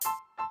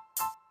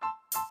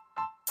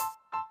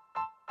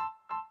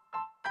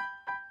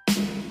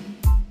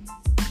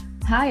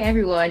Hi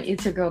everyone,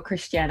 it's your girl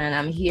Christiana and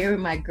I'm here with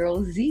my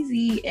girl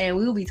Zizi and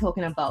we'll be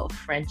talking about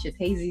friendship.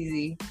 Hey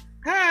Zizi.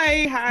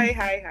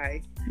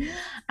 Hi.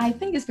 I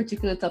think this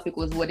particular topic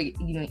was what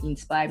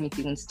inspired me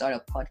to even start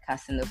a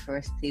podcast in the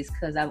first place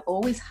because I've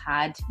always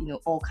had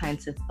all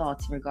kinds of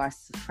thoughts in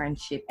regards to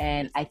friendship,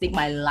 and I think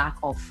my lack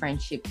of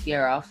friendship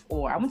thereof,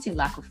 or I won't say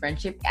lack of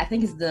friendship, I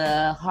think it's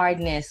the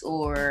hardness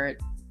or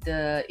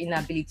the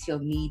inability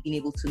of me being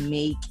able to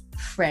make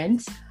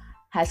friends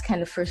has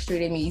kind of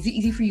frustrated me. Is it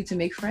easy for you to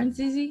make friends,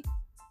 Izzy?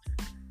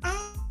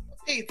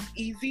 It's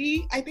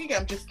easy. I think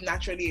I'm just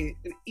naturally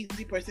an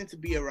easy person to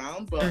be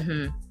around, but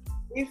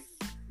if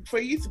for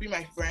you to be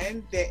my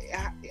friend,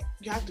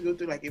 you have to go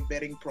through like a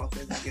vetting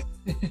process.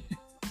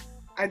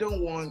 I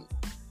don't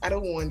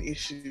want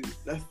issues.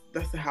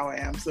 That's how I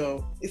am.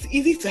 So it's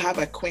easy to have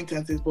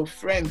acquaintances, but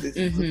friends is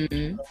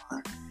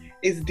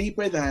it's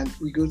deeper than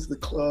we go to the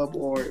club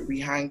or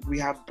we have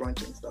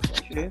brunch and stuff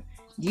like that.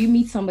 Do you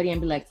meet somebody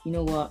and be like, you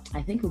know what,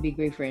 I think we'll be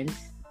great friends?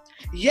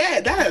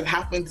 Yeah, that has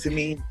happened to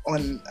me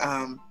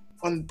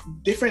on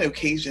different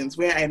occasions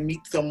where I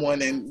meet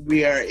someone and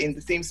we are in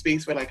the same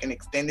space for like an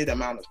extended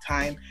amount of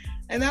time.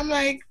 And I'm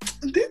like,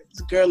 this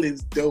girl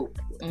is dope.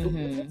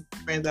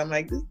 Friends, I'm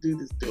like, this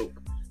dude is dope.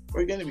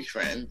 We're going to be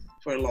friends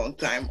for a long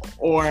time.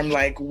 Or I'm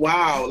like,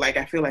 wow, like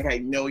I feel like I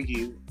know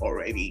you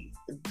already.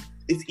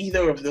 It's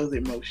either of those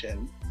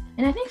emotions.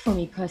 And I think for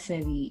me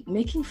personally,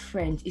 making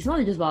friends, it's not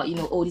just about,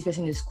 oh, this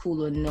person is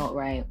cool or not,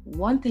 right?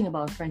 One thing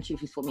about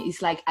friendship is for me,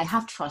 it's like I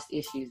have trust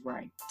issues,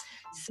 right?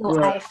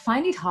 So I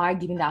find it hard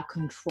giving that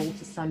control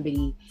to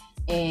somebody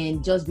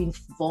and just being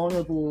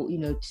vulnerable,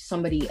 to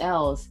somebody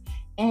else.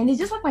 And it's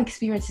just like my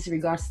experiences in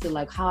regards to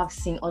like how I've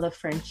seen other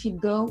friendship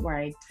go,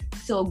 right?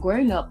 So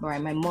growing up,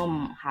 right, my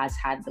mom has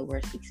had the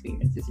worst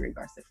experiences in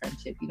regards to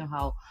friendship. You know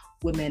how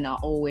women are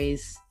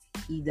always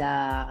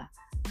either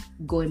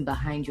going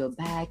behind your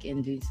back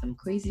and doing some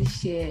crazy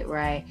shit,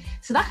 right?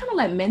 So that kind of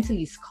like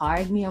mentally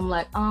scarred me. I'm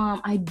like,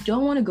 I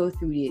don't want to go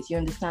through this. You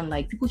understand?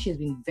 Like people she has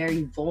been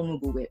very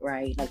vulnerable with,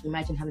 right? Like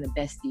imagine having a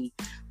bestie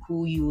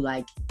who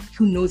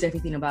knows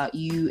everything about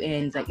you,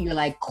 and like you're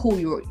like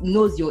cool,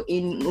 knows you're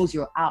in, knows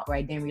you're out,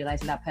 right? Then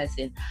realizing that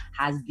person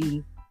has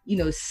been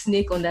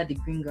snake under the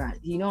green grass.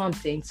 You know what I'm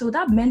saying? So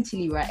that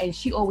mentally, right? And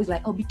she always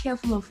like, oh, be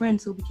careful of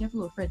friends. So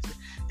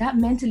that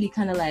mentally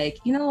kind of like,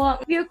 you know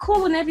what? We're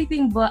cool and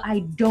everything, but I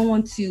don't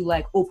want to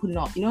like open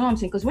up. You know what I'm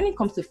saying? Because when it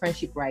comes to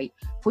friendship, right?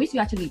 For you to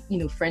actually,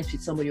 friends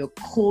with somebody or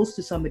close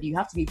to somebody, you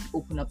have to be able to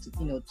open up to,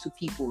 to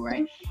people,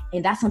 right?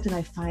 And that's something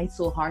I find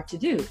so hard to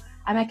do.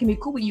 I mean, I can be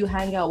cool with you,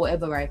 hang out,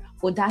 whatever, right?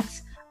 But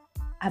that's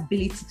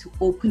ability to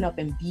open up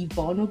and be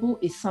vulnerable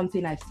is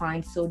something I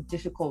find so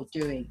difficult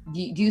doing.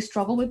 Do you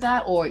struggle with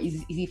that, or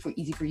is it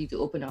easy for you to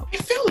open up? I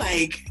feel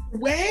like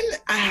when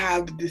I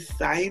have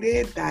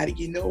decided that,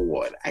 you know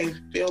what, I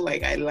feel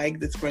like I like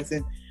this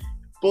person,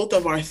 both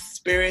of our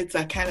spirits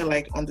are kind of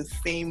like on the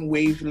same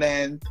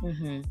wavelength.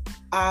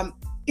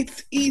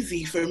 It's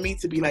easy for me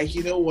to be like,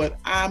 you know what,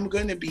 I'll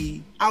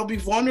be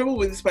vulnerable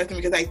with this person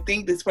because I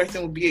think this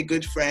person will be a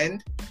good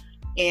friend,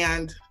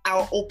 and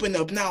I'll open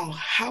up. Now,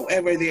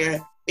 however, there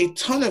are a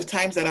ton of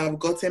times that I've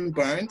gotten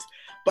burnt,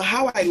 but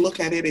how I look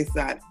at it is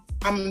that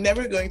I'm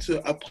never going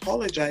to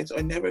apologize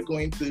or never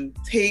going to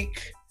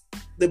take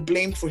the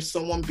blame for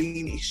someone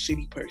being a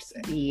shitty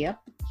person. Yep.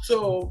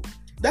 So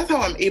that's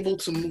how I'm able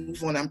to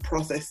move on and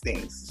process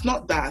things. It's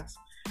not that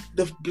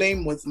the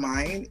blame was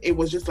mine. It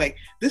was just like,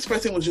 this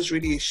person was just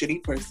really a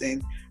shitty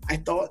person. I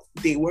thought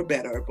they were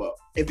better, but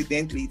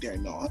evidently they're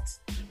not.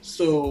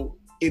 So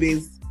it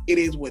is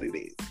what it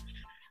is.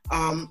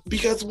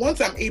 Because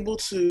once I'm able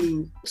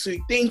to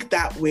think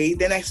that way,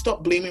 then I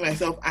stop blaming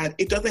myself, and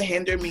it doesn't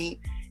hinder me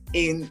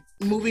in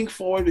moving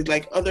forward with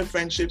like other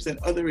friendships and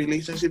other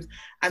relationships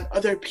and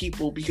other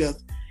people.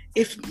 Because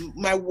if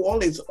my wall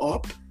is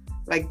up,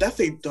 like that's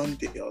a done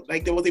deal.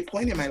 Like there was a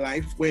point in my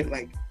life where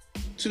like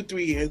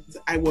 2-3 years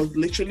I was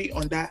literally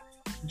on that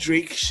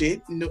Drake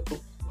shit. No,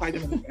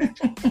 pardon my French.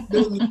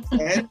 No new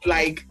friends.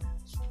 Like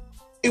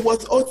it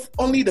was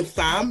only the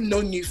fam,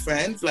 no new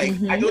friends. Like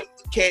I don't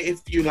care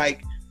if you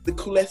like the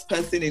coolest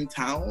person in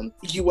town,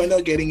 you were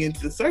not getting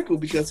into the circle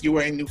because you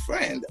were a new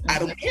friend. I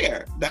don't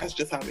care. That's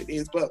just how it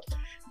is. But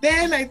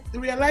then I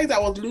realized I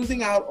was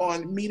losing out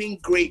on meeting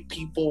great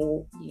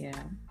people.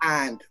 Yeah.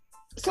 And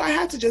so I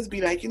had to just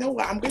be like, you know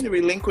what, I'm going to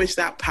relinquish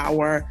that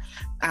power.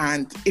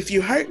 And if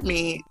you hurt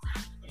me,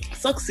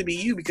 sucks to be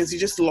you because you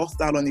just lost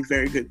out on a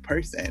very good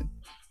person.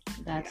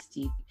 That's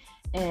deep.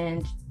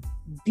 And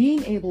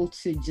being able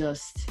to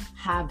just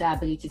have that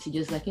ability to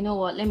just like, you know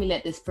what, let me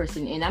let this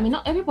person in. I mean,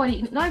 not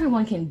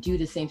everyone can do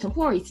the same. Some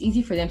people, it's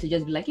easy for them to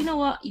just be like, you know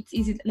what, it's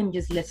easy, let me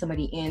just let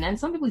somebody in. And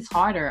some people it's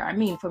harder. I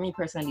mean, for me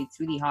personally, it's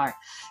really hard.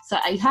 So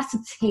it has to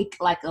take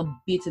like a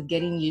bit of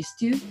getting used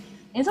to.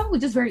 And some people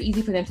it's just very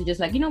easy for them to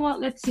just like, you know what,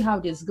 let's see how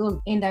this goes.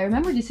 And I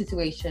remember this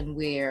situation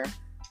where,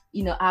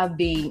 I've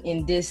been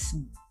in this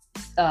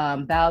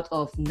bout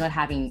of not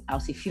having, I'll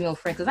say, female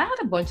friends, because I had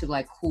a bunch of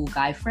like cool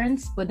guy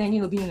friends, but then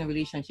being in a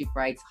relationship,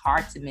 right, it's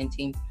hard to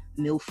maintain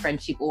male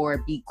friendship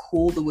or be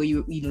cool the way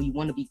you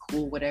want to be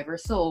cool, whatever.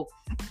 So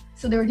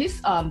there were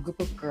this group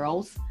of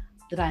girls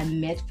that I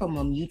met from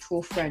a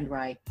mutual friend,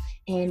 right?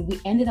 And we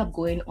ended up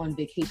going on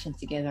vacation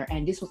together.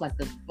 And this was like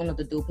one of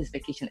the dopest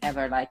vacation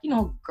ever. Like,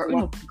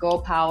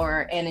 girl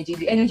power, energy.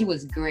 The energy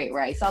was great,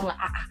 right? So I'm like,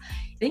 I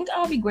think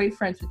I'll be great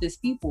friends with these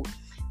people.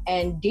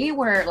 And they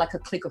were like a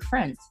clique of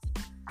friends.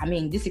 I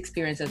mean, this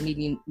experience has made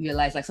me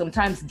realize, like,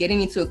 sometimes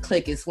getting into a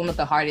clique is one of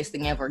the hardest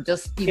thing ever.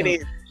 Just,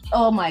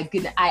 oh my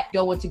goodness, I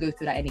don't want to go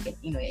through that again,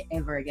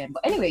 ever again.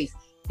 But anyways,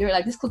 they were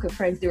like this clique of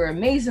friends. They were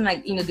amazing.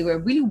 Like, they were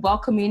really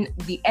welcoming.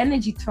 The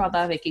energy throughout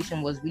that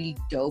vacation was really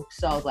dope.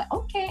 So I was like,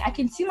 okay, I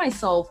can see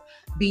myself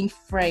being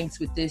friends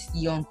with this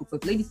young group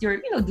of ladies.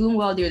 They're, doing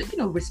well. They're,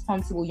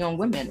 responsible young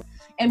women.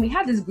 And we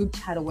had this group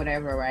chat or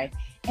whatever, right?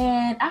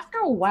 And after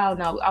a while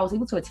now, I was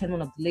able to attend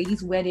one of the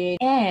ladies' wedding,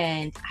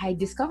 and I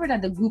discovered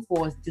that the group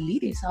was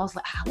deleted. So I was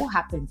like, what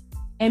happened?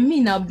 And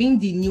me now being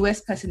the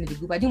newest person in the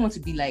group, I didn't want to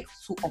be like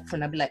so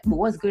upfront. I'd be like,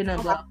 what's going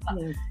on? Blah,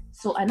 blah.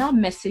 So I now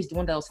messaged the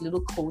one that I was a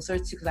little closer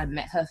to because I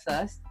met her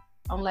first.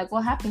 I'm like,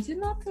 what happened? She said,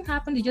 nothing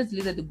happened. They just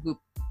deleted the group.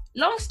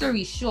 Long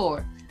story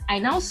short, I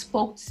now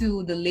spoke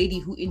to the lady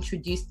who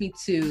introduced me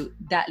to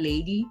that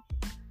lady.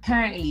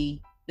 Apparently,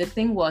 the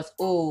thing was,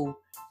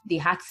 they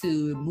had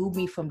to remove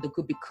me from the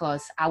group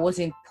because I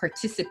wasn't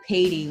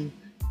participating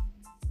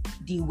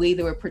the way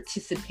they were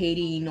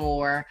participating,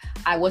 or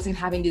I wasn't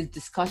having these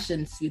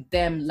discussions with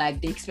them like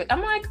they expect.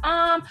 I'm like,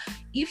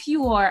 if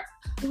you are,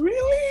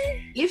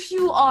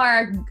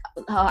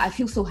 I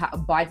feel so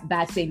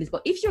bad saying this,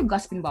 but if you're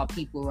gossiping about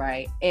people,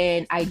 right,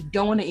 and I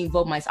don't want to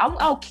involve myself,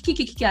 I'll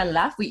kick and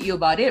laugh with you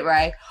about it,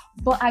 right,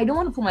 but I don't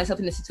want to put myself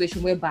in a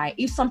situation whereby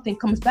if something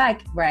comes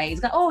back, right,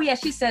 it's like, oh yeah,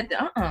 she said,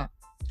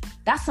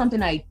 that's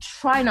something I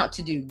try not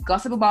to do.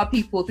 Gossip about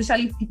people,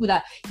 especially people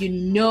that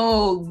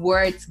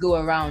words go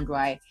around,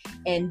 right?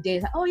 And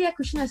they're like, oh yeah,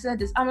 Christina said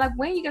this. I'm like,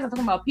 when you guys are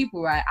talking about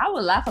people, right, I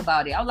will laugh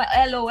about it. I was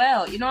like,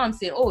 LOL, you know what I'm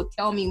saying? Oh,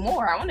 tell me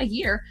more. I want to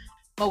hear.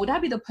 But would I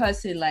be the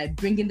person like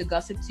bringing the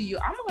gossip to you?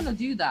 I'm not going to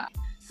do that.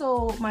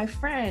 So my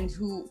friend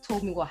who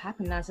told me what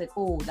happened, I said,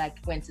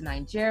 went to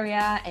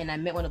Nigeria and I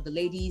met one of the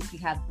ladies. We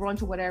had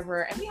brunch or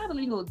whatever. And we had a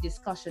little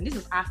discussion. This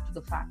was after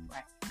the fact,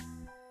 right?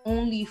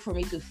 Only for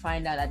me to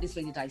find out that this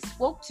lady that I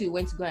spoke to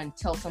went to go and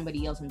tell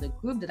somebody else in the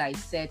group that I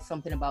said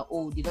something about,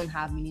 they don't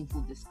have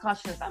meaningful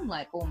discussions. I'm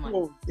like, oh my.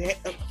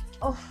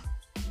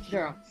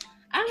 Girl.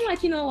 I'm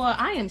like, you know what?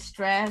 I am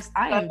stressed.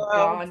 I am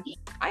done.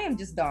 I am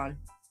just done.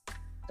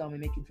 Done with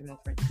making female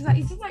friends. Because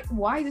it's just like,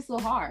 why is it so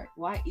hard?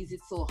 Why is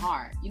it so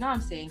hard? You know what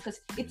I'm saying? Because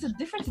it's a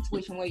different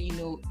situation where,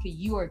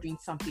 you are doing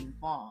something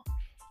wrong.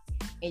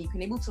 And you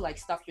can able to like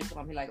stop yourself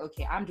and be like,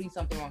 okay, I'm doing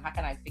something wrong. How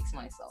can I fix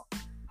myself?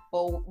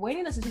 But when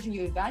in a situation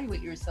you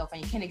evaluate yourself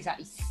and you can't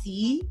exactly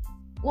see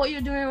what you're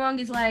doing wrong,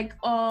 it's like,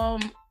 hello,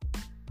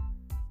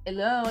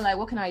 like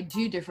what can I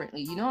do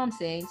differently? You know what I'm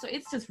saying? So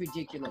it's just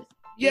ridiculous.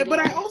 Yeah, but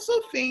I also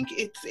think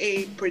it's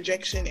a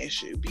projection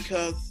issue,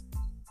 because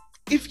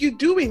if you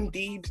do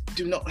indeed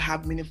do not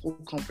have meaningful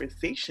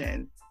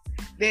conversation,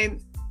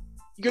 then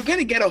you're going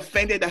to get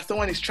offended that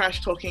someone is trash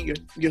talking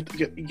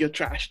your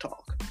trash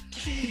talk.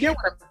 You get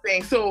what I'm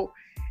saying? So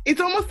it's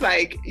almost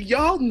like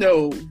y'all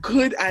know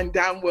good and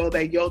damn well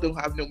that y'all don't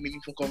have no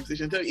meaningful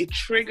conversation. So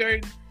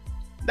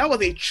that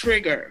was a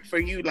trigger for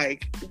you,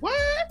 like,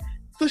 what?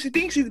 So she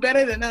thinks she's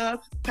better than us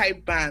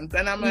type bands.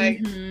 And I'm like,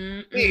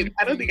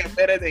 I don't think I'm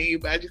better than you,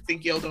 but I just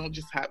think y'all don't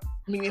just have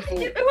meaningful.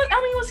 It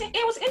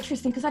was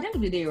interesting because at the end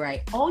of the day,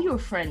 right, all your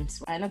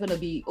friends are not going to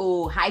be,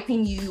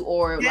 hyping you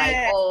or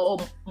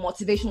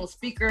motivational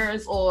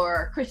speakers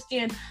or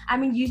Christian. I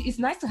mean, it's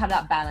nice to have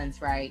that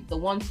balance, right? The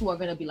ones who are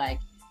going to be like,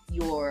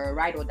 your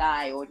ride or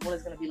die, or the one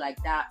is going to be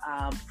like that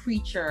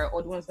preacher,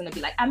 or the one is going to be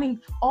like, I mean,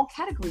 all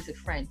categories of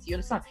friends, you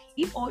understand?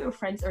 If all your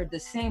friends are the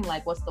same,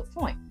 like, what's the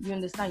point? You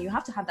understand? You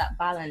have to have that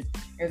balance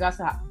in regards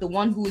to the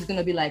one who is going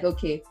to be like,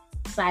 okay,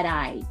 side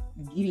eye,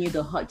 giving you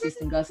the hot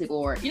gist and gossip,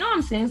 or, you know what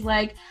I'm saying? It's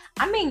like,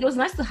 I mean, it was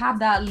nice to have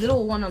that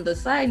little one on the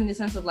side in the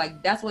sense of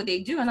like, that's what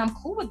they do, and I'm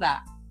cool with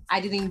that. I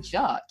didn't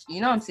judge,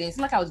 you know what I'm saying? It's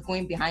not like I was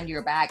going behind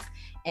your back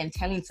and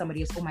telling somebody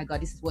else, oh my God,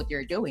 this is what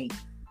they're doing.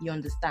 You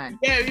understand?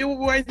 Yeah, you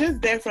were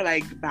just there for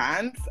like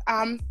bands.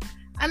 And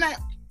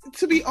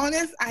to be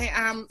honest, I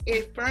am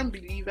a firm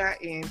believer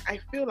in, I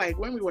feel like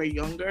when we were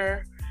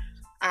younger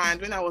and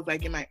when I was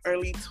like in my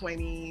early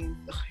 20s,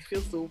 I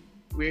feel so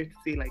weird to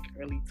say like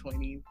early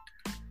 20s.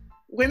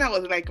 When I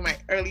was like my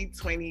early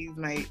 20s,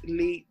 my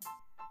late,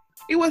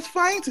 it was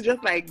fine to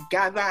just like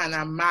gather and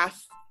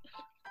amass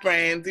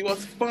friends. It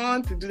was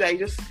fun to do that. You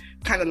just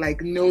kind of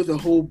like know the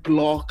whole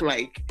block,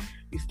 like,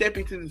 you step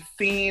into the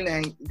scene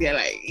and they're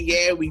like,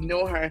 yeah, we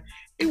know her.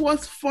 It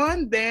was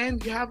fun then.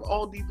 You have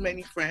all these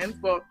many friends.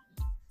 But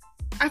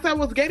as I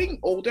was getting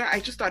older, I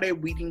just started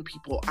weeding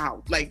people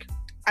out. Like,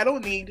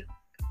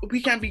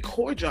 we can be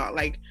cordial.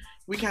 Like,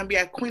 we can be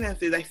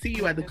acquaintances. I see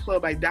you at the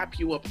club, I dap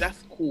you up.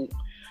 That's cool.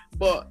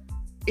 But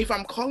if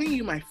I'm calling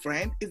you my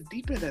friend, it's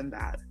deeper than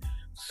that.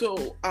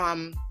 So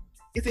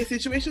it's a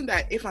situation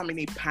that if I'm in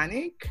a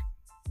panic,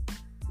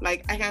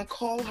 Like, I can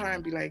call her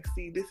and be like,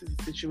 see, this is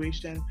the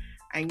situation.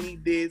 I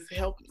need this.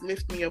 Help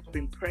lift me up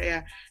in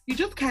prayer. You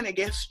just kind of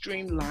get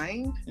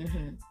streamlined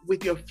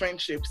with your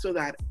friendship so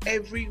that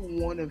every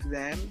one of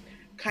them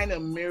kind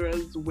of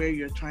mirrors where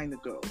you're trying to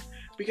go.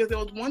 Because there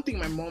was one thing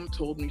my mom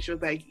told me. She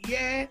was like,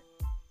 yeah,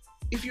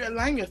 if you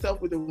align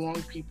yourself with the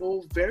wrong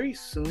people, very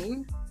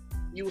soon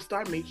you will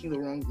start making the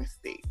wrong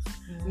mistakes.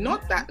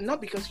 Not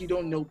because you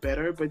don't know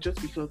better, but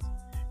just because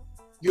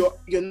you're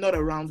not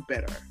around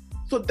better.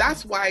 So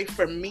that's why,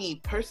 for me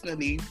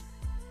personally,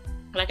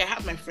 like, I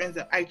have my friends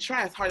that I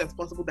try as hard as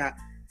possible, that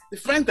the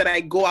friends that I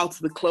go out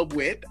to the club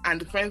with and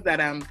the friends that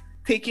I'm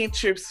taking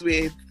trips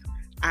with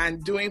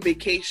and doing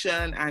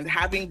vacation and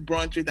having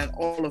brunch with and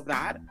all of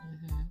that,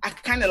 I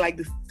kind of like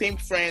the same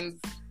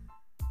friends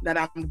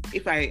that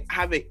if I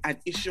have an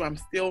issue, I'm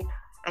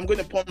going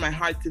to pour my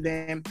heart to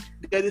them.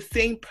 They're the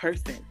same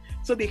person.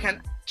 So they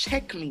can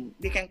check me,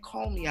 they can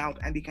call me out,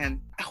 and they can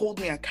hold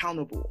me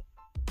accountable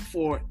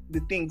for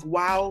the things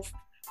while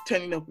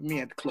turning up with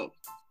me at the club.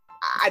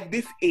 At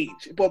this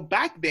age. But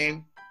back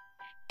then,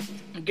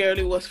 girl,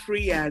 it was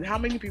free. And how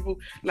many people,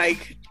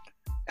 like,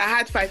 I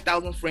had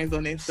 5,000 friends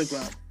on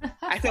Instagram.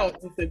 I said on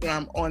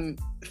Instagram, on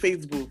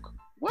Facebook.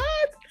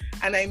 What?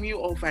 And I knew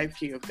all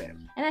 5K of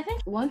them. And I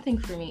think one thing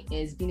for me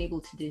is being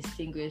able to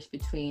distinguish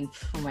between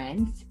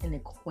friends and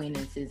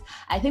acquaintances.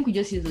 I think we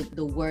just use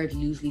the word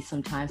loosely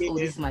sometimes. This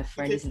is my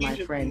friend, this is my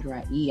friend,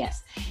 right?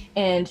 Yes.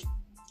 And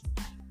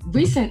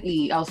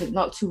recently,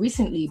 not too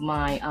recently,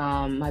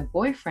 my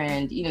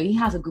boyfriend, he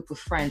has a group of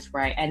friends,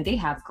 right? And they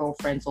have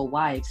girlfriends or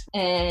wives.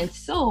 And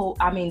so,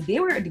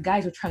 the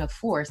guys were trying to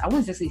force, I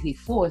wouldn't exactly say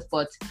force,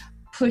 but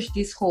push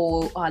this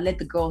whole let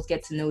the girls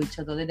get to know each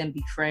other, let them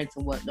be friends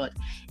and whatnot.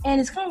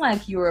 And it's kind of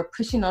like you're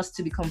pushing us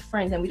to become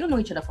friends, and we don't know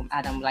each other from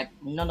Adam. Like,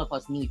 none of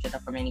us knew each other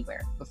from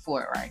anywhere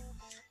before, right?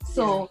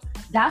 So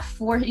that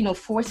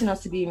forcing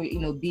us to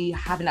be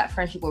having that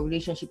friendship or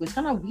relationship was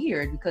kind of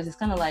weird, because it's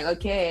kind of like,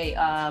 okay,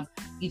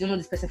 you don't know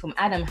this person from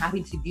Adam,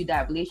 having to build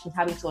that relationship,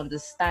 having to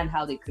understand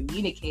how they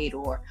communicate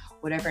or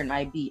whatever it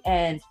might be.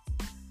 And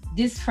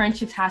this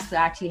friendship has to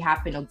actually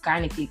happen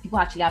organically. People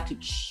actually have to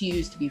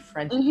choose to be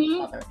friends with each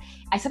other.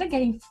 I started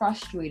getting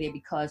frustrated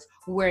because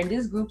we're in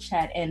this group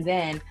chat, and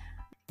then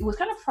it was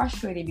kind of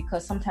frustrating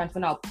because sometimes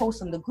when I'll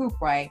post on the group,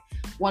 right,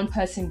 one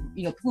person,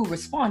 people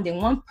respond, and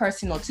one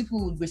person or two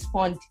people would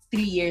respond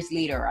 3 years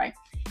later, right?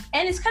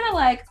 And it's kind of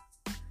like,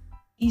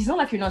 it's not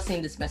like you're not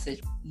saying this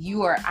message.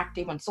 You are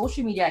active on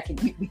social media.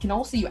 We can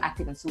all see you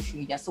active on social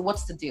media. So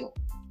what's the deal?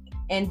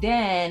 And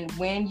then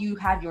when you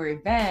have your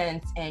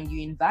events and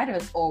you invite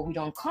us, or we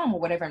don't come, or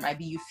whatever it might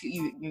be, you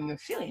feel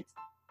it.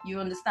 You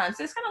understand?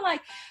 So it's kind of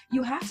like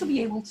you have to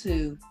be able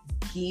to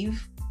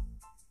give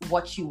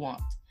what you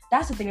want.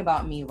 That's the thing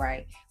about me,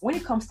 right? When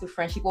it comes to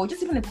friendship or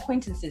just even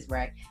acquaintances,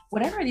 right?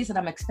 Whatever it is that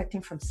I'm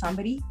expecting from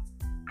somebody,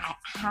 I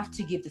have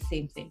to give the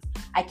same thing.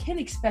 I can't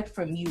expect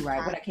from you,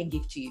 right, what I can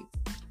give to you.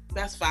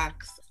 That's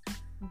facts.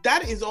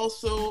 That is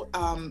also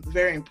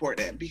very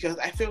important, because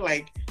I feel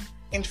like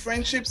in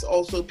friendships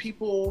also,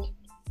 people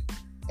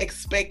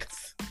expect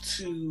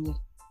to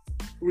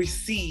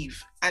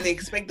receive, and they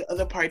expect the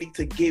other party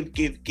to give.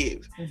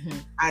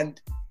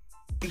 And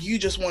you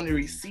just want to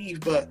receive.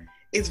 But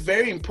it's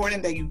very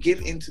important that you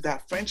give into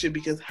that friendship,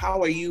 because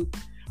how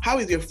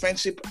is your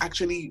friendship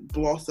actually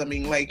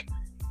blossoming? Like,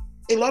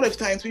 a lot of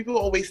times people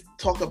always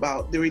talk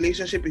about the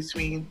relationship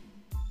between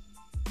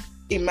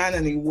a man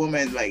and a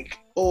woman, like,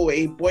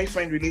 a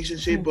boyfriend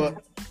relationship,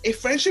 but a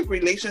friendship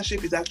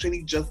relationship is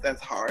actually just as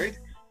hard,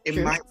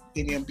 in my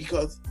opinion,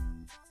 because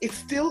it's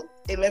still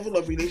a level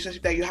of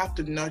relationship that you have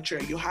to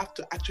nurture. You have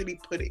to actually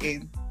put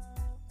in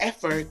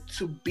effort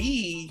to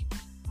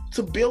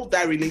build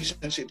that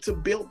relationship, to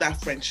build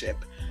that friendship.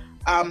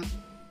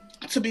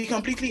 To be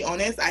completely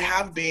honest, I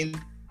have been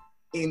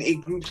in a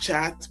group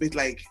chat with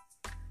like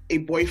a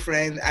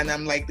boyfriend, and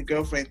I'm like the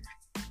girlfriend.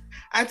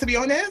 And to be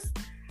honest,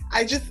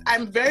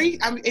 I'm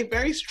a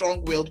very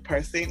strong-willed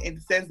person, in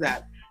the sense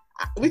that,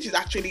 which is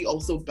actually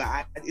also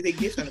bad. It's a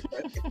gift and a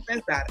curse, in the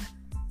sense that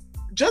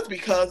just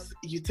because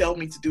you tell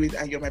me to do it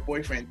and you're my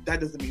boyfriend,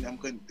 that doesn't mean I'm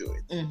going to do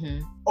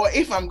it. Or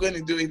if I'm going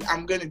to do it,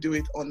 I'm going to do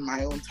it on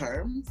my own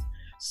terms.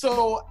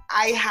 So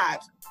I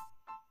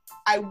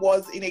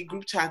was in a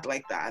group chat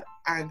like that,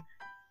 and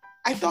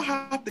I thought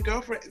half the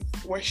girlfriends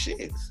were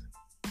shit.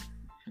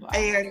 Wow.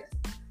 And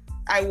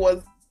I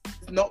was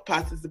not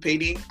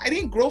participating. I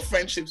didn't grow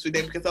friendships with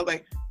them, because I was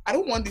like, I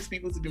don't want these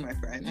people to be my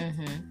friends.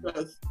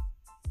 Because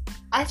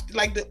after,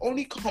 like, the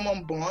only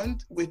common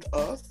bond with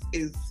us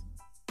is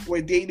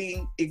we're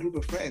dating a group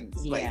of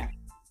friends. Yeah. Like,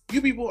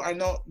 you people are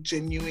not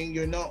genuine.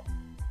 You're not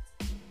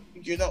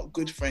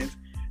good friends.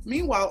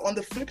 Meanwhile, on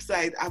the flip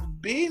side,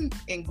 I've been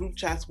in group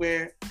chats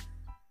where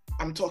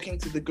I'm talking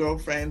to the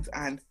girlfriends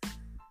and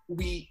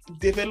we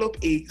develop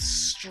a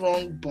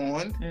strong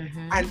bond,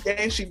 and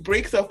then she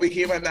breaks up with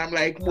him, and I'm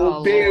like,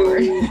 but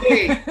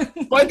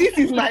this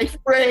is my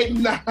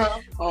friend now.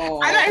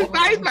 And I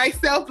find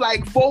myself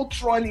like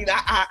Voltron,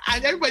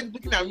 and everybody's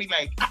looking at me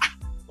like,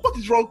 what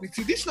is wrong with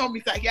you? This is not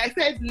me. I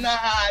said, nah,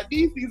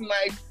 this is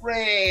my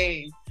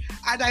friend.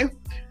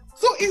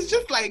 So it's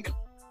just like,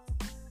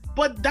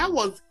 but that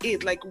was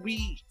it. Like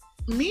me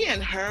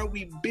and her,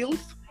 we built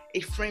a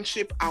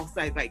friendship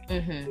outside. Like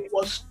it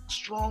was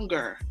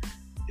stronger.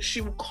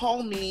 She would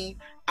call me.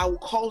 I would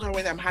call her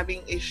when I'm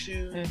having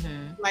issues.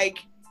 Like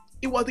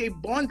it was a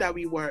bond that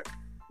we were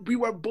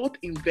both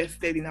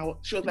invested in.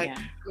 She was like,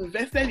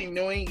 invested in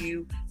knowing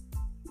you.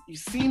 You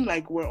seem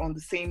like we're on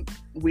the same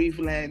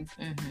wavelength.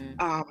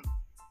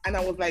 And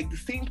I was like, the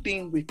same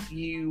thing with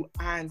you.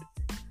 And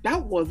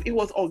it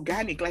was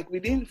organic. Like we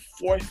didn't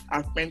force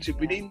our friendship.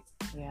 We didn't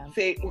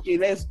say, okay,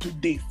 let's do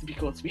this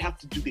because we have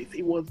to do this.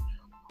 It was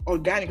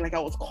organic. Like I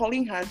was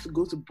calling her to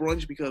go to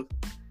brunch because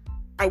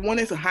I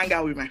wanted to hang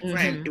out with my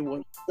friend. It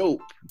was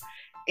dope.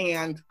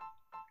 And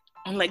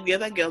unlike the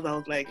other girls, I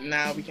was like,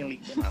 nah, we can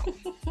leave them out.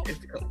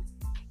 Let's go.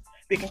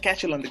 They can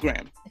catch it on the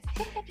gram.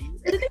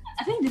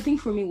 I think the thing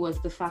for me was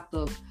the fact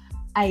of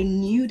I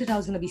knew that I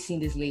was going to be seeing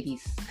these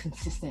ladies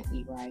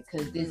consistently, right?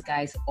 Because these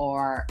guys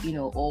are,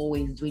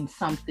 always doing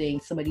something.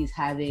 Somebody's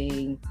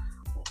having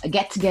a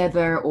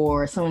get-together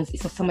or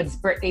somebody's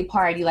birthday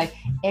party. Like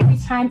every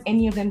time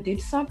any of them did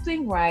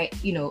something, right,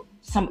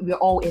 we're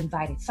all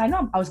invited. So I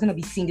know I was going to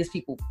be seeing these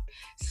people.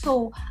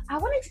 So I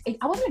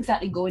wasn't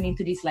exactly going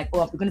into this like, oh,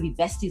 we're going to be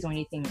besties or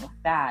anything like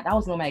that. That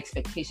was not my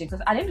expectation.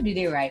 Because at the end of the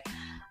day, right,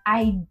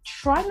 I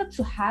try not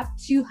to have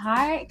too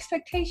high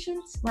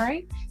expectations,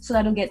 right? So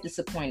I don't get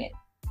disappointed.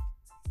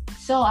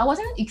 So I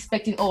wasn't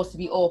expecting us to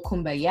be all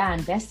kumbaya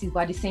and besties,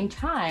 but at the same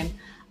time,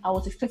 I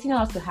was expecting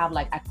us to have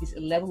like at least a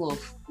level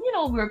of,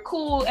 we're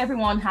cool.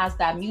 Everyone has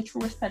that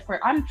mutual respect for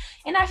it.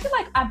 And I feel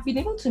like I've been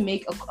able to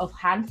make a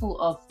handful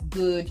of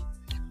good,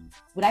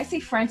 would I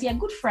say friends? Yeah,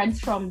 good friends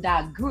from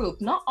that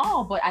group. Not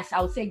all, but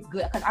I would say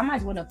good, because I'm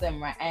as one of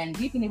them, right? And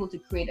we've been able to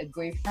create a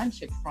great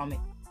friendship from it.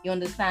 You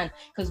understand?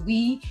 Because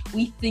we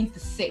think the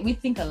same, we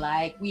think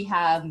alike, we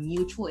have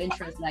mutual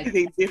interests. Like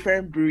she's a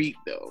different breed,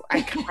 though.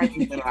 I can't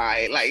even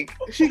lie. Like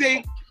she's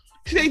a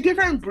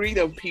different breed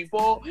of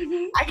people.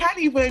 I can't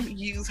even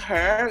use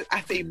her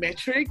as a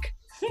metric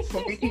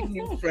for making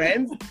new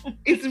friends.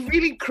 It's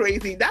really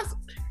crazy.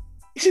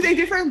 She's a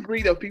different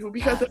breed of people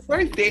because the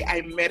first day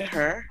I met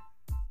her,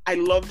 I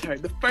loved her.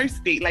 The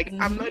first day, like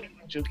I'm not even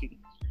joking.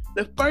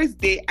 The first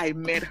day I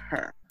met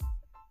her,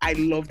 I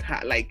loved her.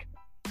 Like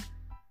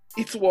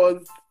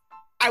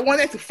I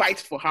wanted to fight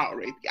for her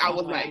already. I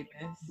was like,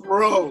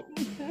 bro,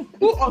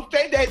 who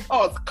offended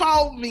us?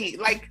 Call me.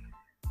 Like,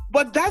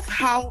 but that's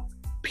how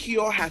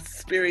pure her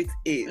spirit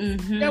is.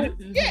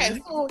 Yeah,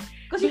 so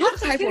because you have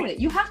to feel it.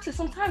 You have to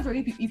sometimes when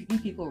you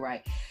meet people,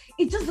 right?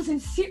 It just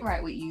doesn't sit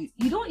right with you.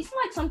 You don't. It's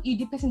not like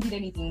the person did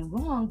anything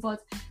wrong, but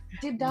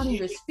deep down in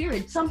your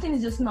spirit, something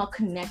is just not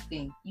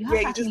connecting. You have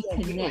to actually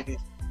connect.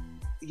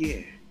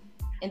 Yeah,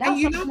 and that's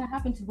something that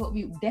happened to what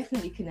we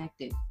definitely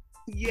connected.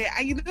 Yeah,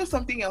 and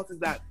something else is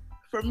that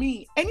for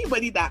me,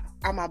 anybody that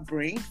Amma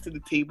brings to the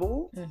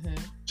table,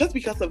 just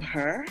because of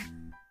her,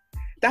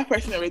 that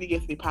person already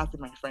gets a pass in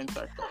my friend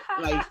circle.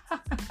 Like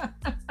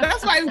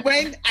that's why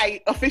when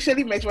I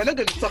officially met you, we're not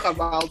going to talk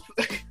about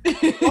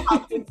what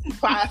happened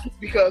past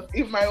because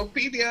in my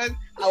opinion,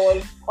 I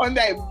was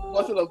under a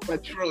bottle of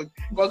Patron.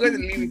 We're going to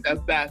leave it as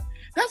that.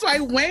 That's why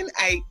when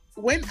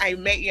I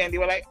met you and they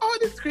were like, "Oh,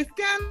 this is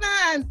Christiana,"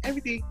 and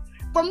everything,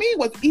 for me it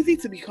was easy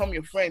to become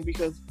your friend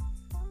because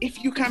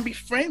if you can be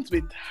friends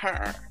with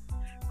her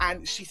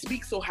and she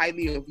speaks so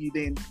highly of you,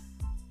 then,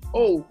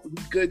 oh,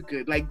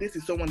 good. Like, this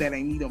is someone that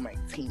I need on my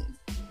team.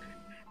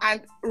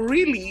 And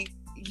really,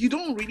 you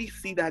don't really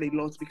see that a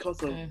lot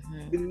because of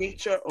the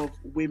nature of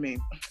women.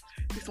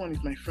 This one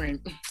is my friend.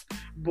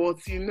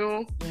 But,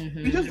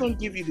 they just don't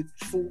give you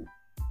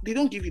they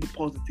don't give you the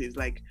positives.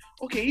 Like,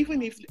 okay,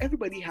 even if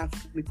everybody has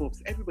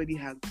slip-ups, everybody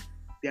has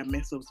their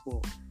mess-ups,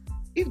 but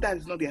if that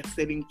is not their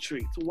selling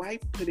trait, why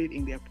put it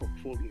in their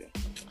portfolio?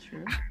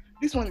 True.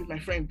 This one is my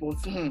friend, but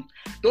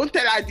don't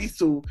tell her this,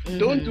 so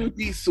don't do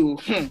this, so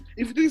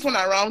if you do this one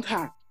around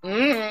her,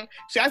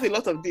 she has a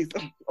lot of this.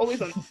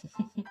 Always on.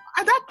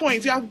 At that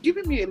point, you have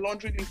given me a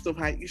laundry list of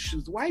her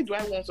issues. Why do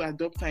I want to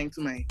adopt her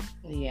into my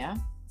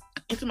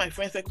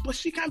friend circle? But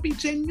she can be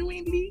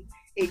genuinely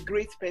a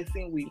great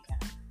person with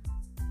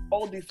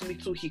all these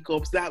little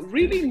hiccups that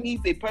really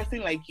needs a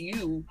person like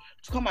you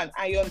to come and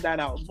iron that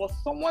out. But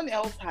someone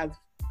else has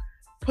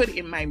put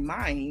in my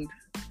mind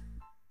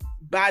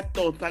bad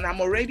thoughts and I've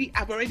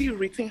already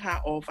written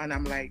her off and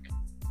I'm like,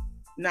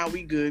 now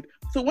we good.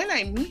 So when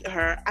I meet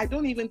her, I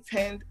don't even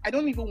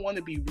want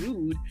to be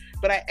rude,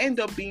 but I end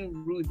up being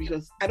rude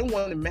because I don't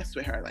want to mess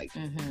with her. Like,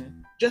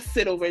 just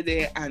sit over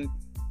there and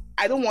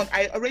I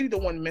already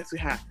don't want to mess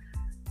with her.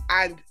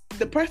 And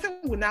the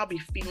person will now be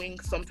feeling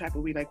some type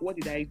of way, like, what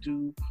did I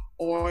do?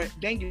 Or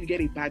then you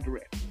get a bad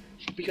rep.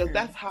 Because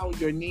that's how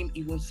your name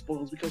even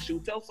spoils. Because she'll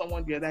tell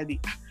someone the other day,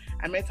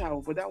 I met her,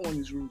 but that one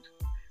is rude.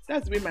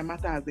 That's the way my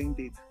matter has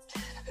ended.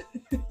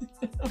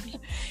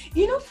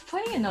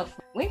 Funny enough,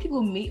 when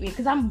people meet me,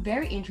 because I'm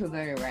very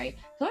introverted, right?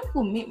 So when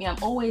people meet me,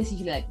 I'm always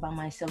usually like by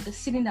myself,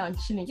 just sitting down,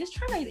 chilling, just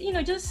trying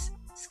to, just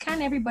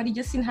scan everybody,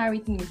 just seeing how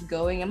everything is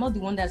going. I'm not the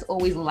one that's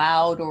always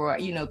loud or,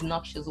 you know,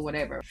 obnoxious or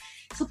whatever.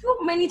 So people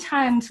many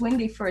times when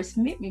they first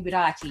meet me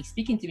without actually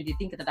speaking to me, they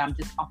think that I'm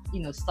just up,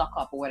 you know, stuck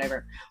up or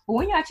whatever. But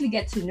when you actually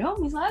get to know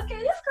me, it's like, okay,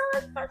 this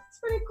girl is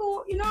pretty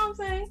cool. You know what I'm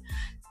saying?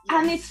 Yeah.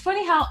 And it's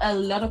funny how a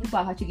lot of people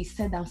have actually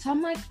said that. So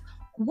I'm like,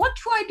 what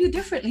do I do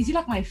differently? Is it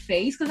like my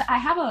face? Because I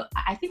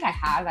think I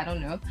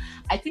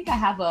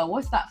have a,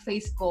 what's that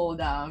face called?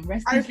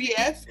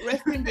 RBS,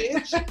 resting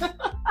bitch.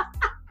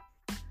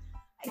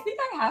 I think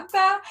I have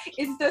that.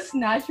 It's just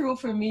natural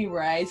for me,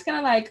 right? It's kind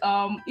of like,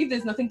 if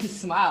there's nothing to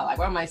smile, like,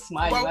 why am I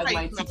smiling? Why is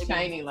my teeth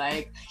shining?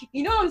 Like,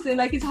 you know what I'm saying?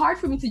 Like, it's hard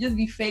for me to just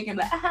be fake and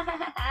like,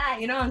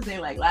 you know what I'm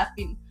saying? Like,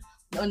 laughing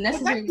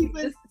unnecessarily. But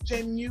even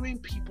genuine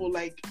people,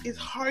 like, it's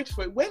hard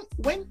for,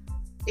 when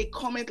a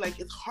comment, like,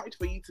 it's hard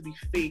for you to be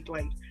fake,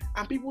 like,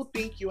 and people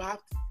think you have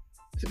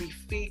to be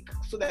fake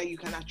so that you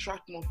can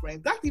attract more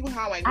friends. That's even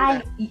how I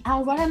know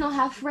I'd rather not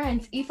have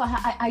friends if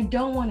I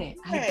don't want it.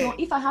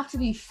 If I have to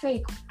be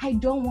fake, I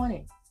don't want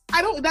it.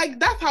 I don't, like,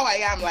 that's how I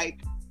am.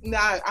 Like,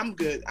 nah, I'm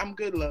good,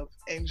 love,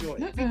 enjoy.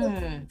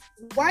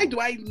 Why do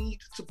I need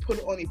to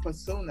put on a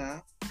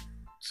persona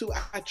to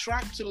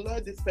attract, to lure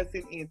this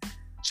person in?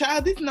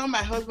 Child, this is not my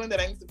husband that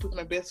I need to put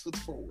my best foot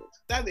forward.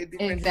 That's a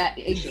different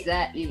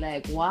exactly.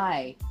 Like,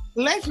 why?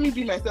 Let me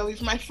be myself.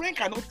 If my friend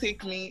cannot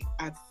take me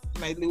at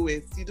my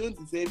lowest, you don't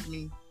deserve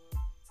me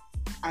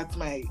at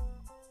my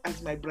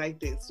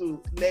brightest.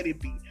 So let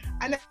it be.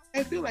 And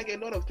I feel like a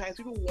lot of times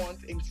people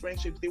want in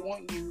friendships, they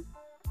want you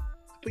to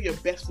put your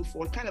best foot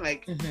forward. Kind of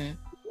like,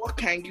 what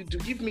can you do?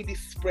 Give me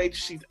this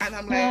spreadsheet. And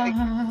I'm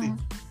like,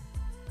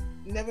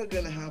 never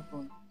gonna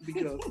happen,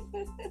 because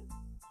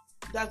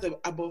that's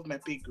above my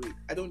pay grade.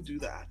 I don't do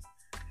that.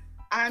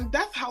 And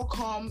that's how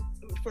come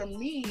for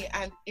me,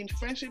 and in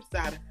friendships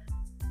that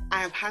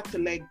I have had to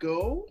let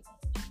go,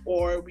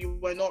 or we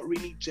were not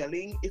really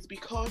gelling, is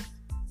because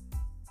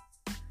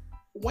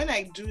when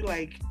I do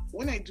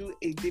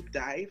a deep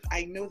dive,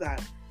 I know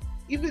that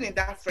even in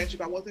that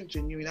friendship, I wasn't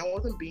genuine. I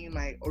wasn't being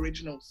my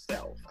original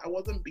self. I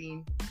wasn't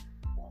being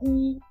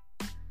who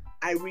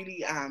I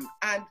really am.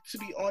 And to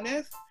be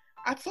honest,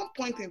 at some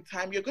point in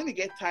time, you're going to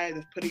get tired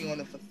of putting on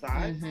a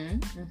facade,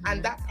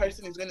 and that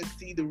person is going to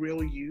see the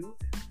real you,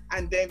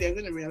 and then they're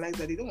going to realize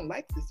that they don't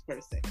like this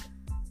person.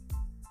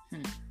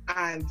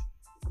 And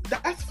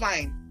that's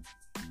fine.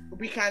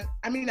 We can,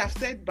 I mean, I've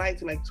said bye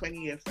to like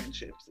 20-year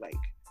friendships. Like,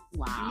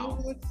 wow.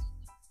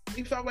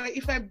 You know what?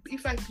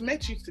 If I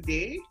met you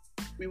today,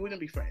 we wouldn't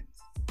be friends.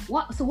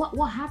 What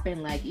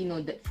happened? Like, you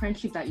know, the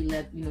friendship that you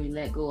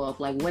let go of,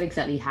 like, what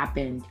exactly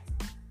happened?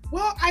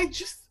 Well,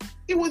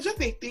 it was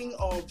just a thing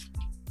of,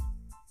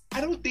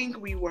 I think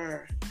we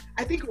were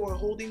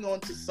holding on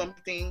to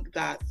something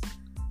that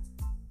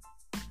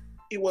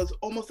it was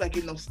almost like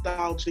a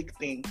nostalgic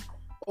thing.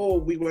 Oh,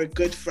 we were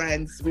good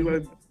friends. We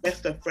were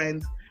best of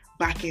friends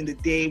back in the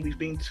day. We've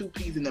been two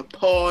peas in a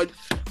pod.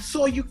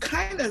 So you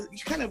kind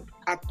of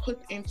are put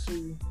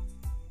into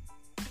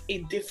a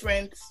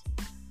different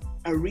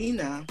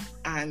arena,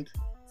 and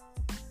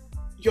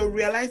you're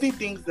realizing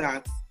things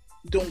that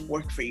don't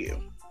work for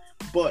you.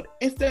 But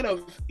instead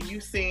of you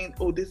saying,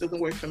 oh, this doesn't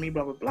work for me,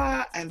 blah, blah,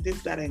 blah, and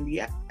this, that, and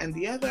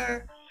the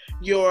other,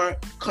 you're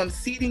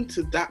conceding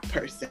to that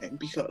person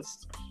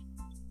because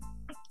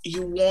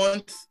you're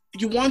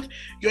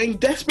in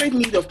desperate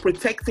need of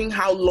protecting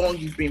how long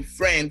you've been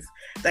friends,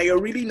 that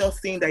you're really not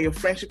seeing that your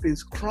friendship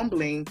is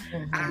crumbling,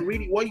 and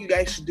really what you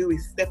guys should do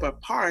is step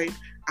apart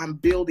and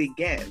build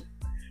again,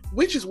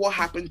 which is what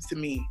happened to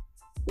me.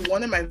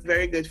 One of my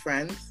very good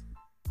friends,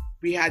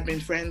 we had been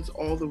friends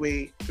all the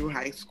way through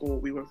high school.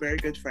 We were very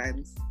good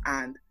friends,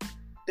 and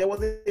there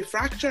was a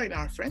fracture in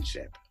our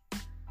friendship.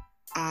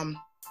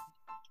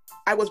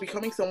 I was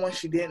becoming someone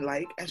she didn't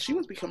like, and she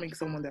was becoming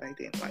someone that I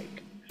didn't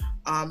like.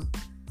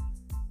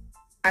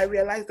 I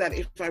realized that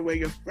if I were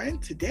your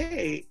friend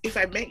today, if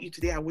I met you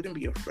today, I wouldn't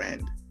be your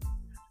friend.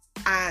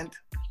 And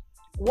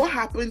what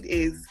happened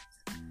is,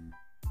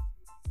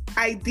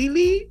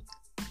 ideally,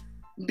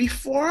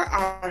 before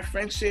our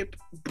friendship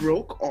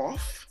broke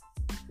off,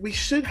 we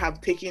should have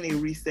taken a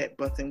reset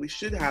button. We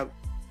should have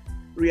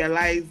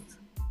realized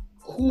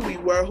who we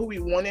were, who we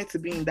wanted to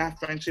be in that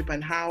friendship,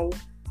 and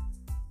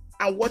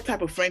what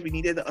type of friend we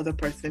needed the other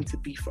person to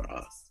be for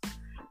us.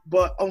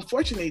 But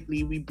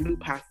unfortunately, we blew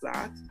past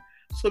that.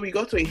 So we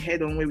got to a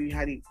head-on where we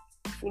had a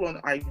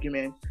full-on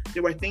argument.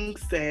 There were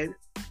things said,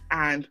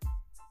 and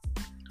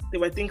there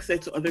were things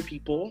said to other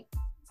people,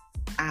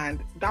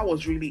 and that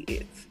was really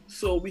it.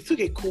 So we took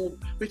a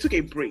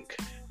break.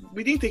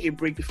 We didn't take a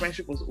break. The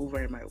friendship was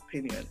over, in my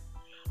opinion.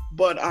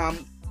 But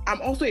I'm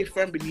also a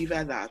firm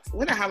believer that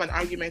when I have an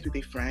argument with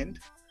a friend,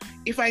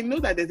 if I know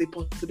that there's a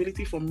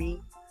possibility for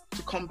me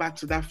to come back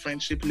to that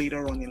friendship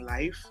later on in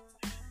life,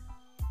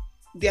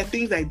 there are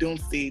things I don't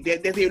say.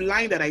 There's a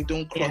line that I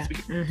don't cross,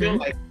 because I feel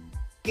like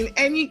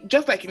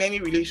just like in any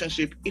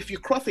relationship, if you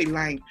cross a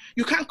line,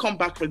 you can't come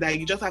back for that.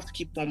 You just have to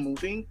keep on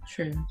moving.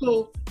 True.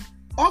 So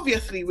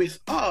obviously with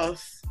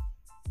us,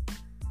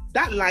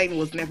 that line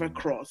was never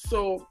crossed.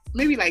 So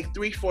maybe like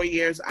 3-4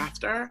 years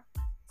after,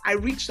 I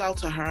reached out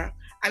to her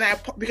And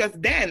because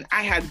then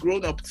I had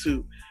grown up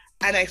too,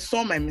 and I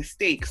saw my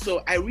mistake.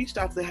 So I reached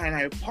out to her and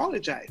I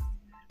apologized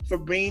for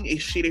being a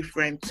shitty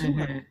friend to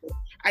her.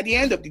 At the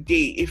end of the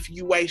day, if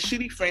you are a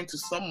shitty friend to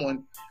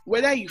someone,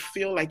 whether you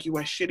feel like you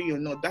are shitty or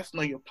not, that's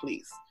not your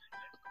place.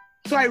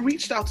 So I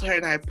reached out to her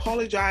and I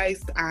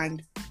apologized.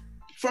 And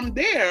from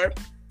there,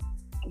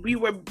 we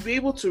were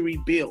able to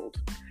rebuild.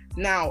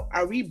 Now,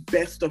 are we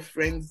best of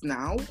friends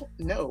now?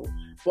 No.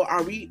 But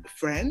are we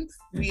friends?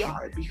 We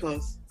are,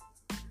 because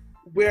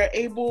we're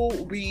able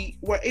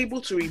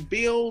to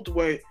rebuild.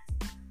 We're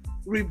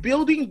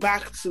rebuilding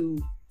back to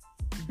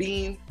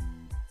being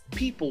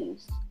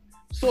peoples.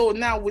 So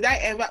now, would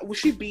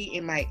she be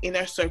in my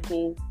inner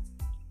circle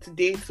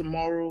today,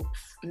 tomorrow,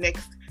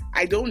 next?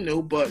 I don't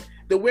know, but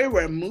the way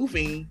we're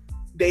moving,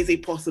 there's a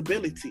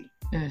possibility.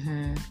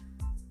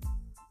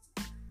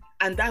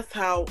 And that's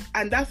how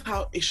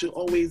it should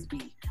always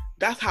be.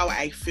 That's how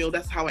I feel.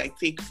 That's how I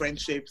take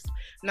friendships.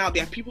 Now,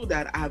 there are people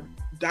that have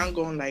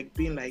gone like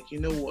being like, you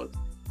know what,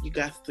 you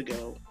got to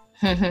go.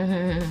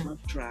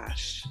 Not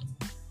trash.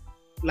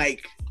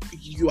 Like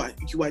you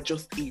are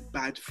just a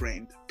bad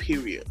friend.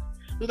 Period.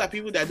 Those are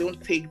people that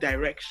don't take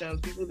directions.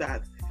 People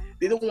that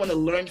they don't want to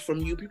learn from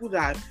you. People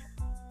that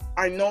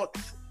are not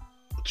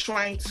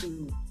trying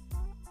to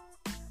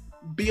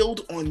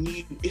build on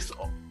you.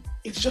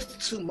 It's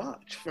just too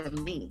much for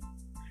me.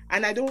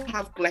 And I don't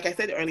have, like I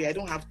said earlier, I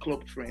don't have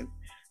club friends.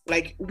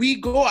 Like,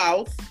 we go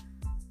out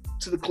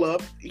to the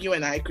club, you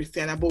and I,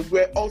 Christiana, but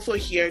we're also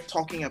here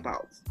talking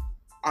about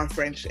our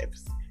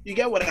friendships. You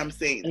get what I'm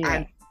saying? Yeah.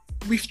 And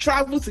we've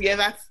traveled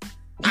together.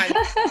 And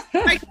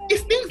like,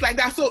 it's things like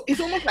that. So it's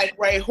almost like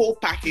we're a whole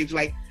package.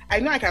 Like, I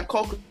know I can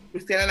call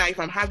Christiana now if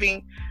I'm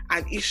having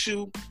an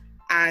issue,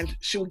 and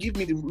she'll give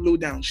me the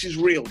lowdown. She's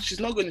real. She's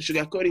not going to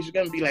sugarcoat it. She's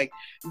going to be like,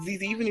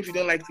 Zizi, even if you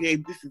don't like to hear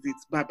it, this is it.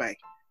 Bye-bye.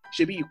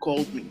 Shebi, you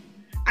called me.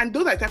 And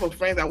those are the type of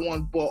friends I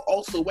want. But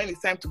also, when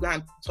it's time to go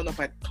and turn up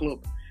at the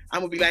club,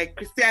 I'm going to be like,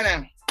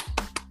 Christiana,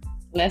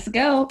 let's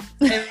go.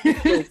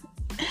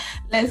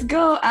 Let's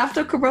go.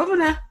 After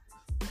Corona,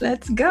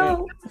 let's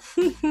go.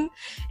 Yeah.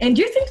 And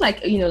do you think,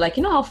 like,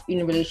 how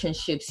in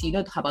relationships,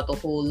 about the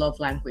whole love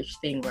language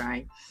thing,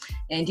 right?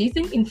 And do you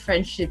think in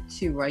friendship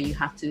too, right, you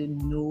have to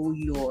know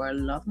your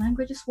love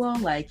language as well?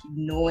 Like,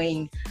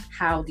 knowing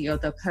how the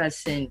other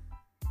person,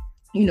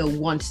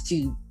 wants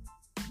to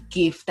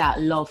give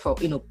that love for,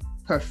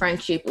 per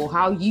friendship, or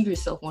how you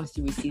yourself wants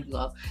to receive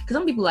love. Because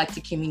some people like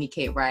to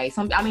communicate, right?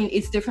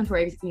 It's different for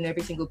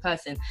every single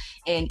person.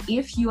 And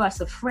if you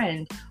as a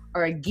friend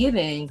are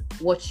giving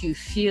what you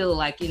feel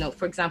like,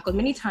 for example,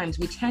 many times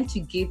we tend to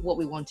give what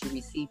we want to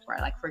receive, right?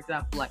 Like, for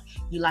example, like,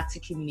 you like to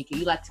communicate,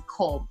 you like to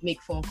call,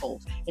 make phone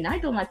calls, and I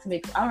don't like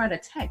to I'll write a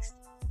text.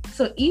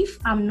 So if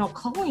I'm not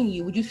calling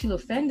you, would you feel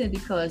offended?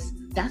 Because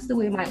that's the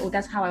way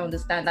that's how I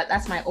understand that.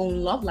 That's my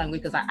own love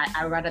language, because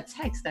I rather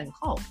text than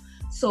call.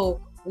 So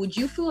would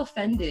you feel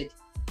offended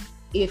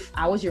if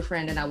I was your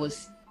friend and I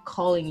was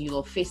calling you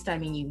or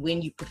FaceTiming you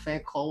when you prefer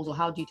calls? Or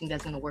how do you think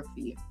that's going to work for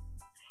you?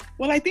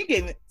 Well, I think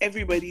in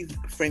everybody's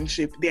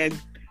friendship, there are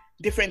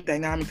different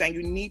dynamics, and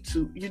you need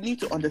to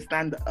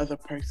understand the other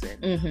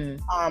person.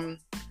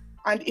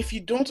 And if you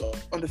don't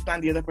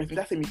understand the other person,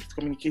 that's a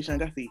miscommunication.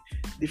 That's a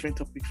different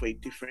topic for a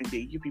different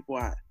day. You people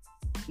are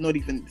not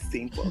even the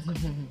same book.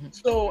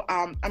 So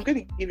I'm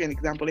going to give you an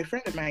example. A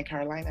friend of mine,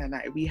 Carolina, and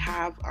I, we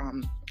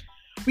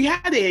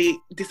had a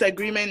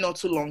disagreement not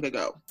too long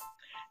ago.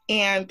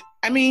 And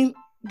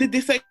the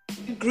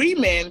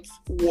disagreement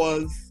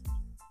was,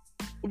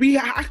 we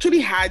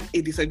actually had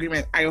a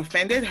disagreement. I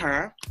offended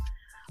her,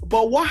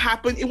 but what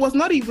happened, it was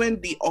not even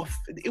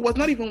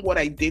what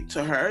I did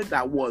to her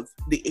that was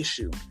the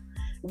issue.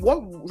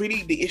 What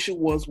really the issue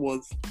was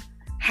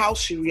how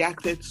she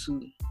reacted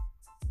to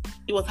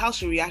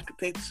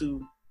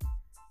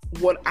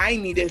what I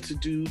needed to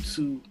do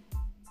to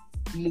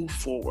move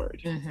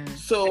forward.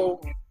 So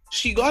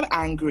she got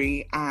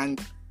angry and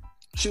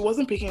she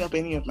wasn't picking up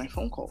any of my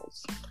phone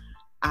calls.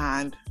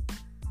 And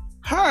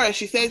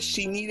she said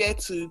she needed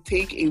to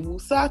take a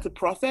WUSA to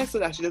process so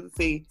that she doesn't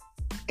say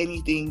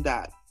anything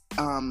that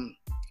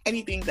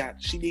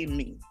she didn't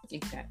mean.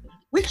 Exactly.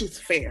 Which is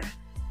fair.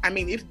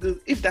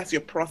 If that's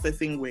your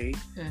processing way,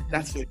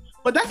 that's fair.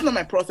 But that's not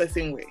my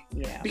processing way.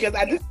 Yeah. Because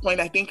at this point,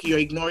 I think you're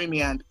ignoring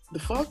me, and the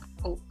fuck?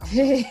 Oh,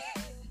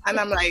 and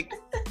I'm like,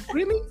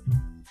 really?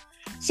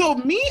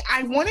 So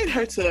I wanted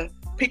her to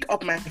pick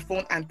up my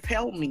phone and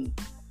tell me,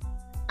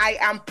 I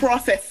am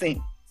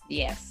processing.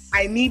 Yes.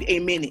 I need a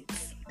minute.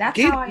 That's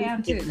how I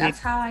am too. That's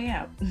how I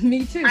am.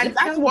 Me too. And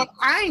that's what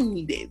I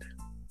needed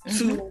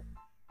to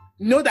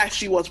know that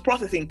she was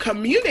processing.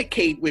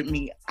 Communicate with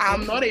me.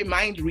 I'm not a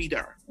mind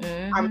reader.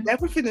 I'm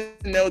never going to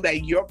know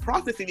that you're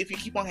processing if you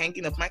keep on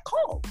hanging up my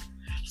call.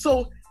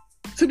 So,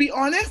 to be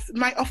honest,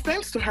 my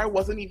offense to her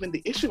wasn't even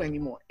the issue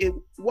anymore.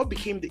 What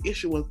became the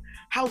issue was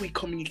how we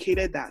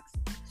communicated that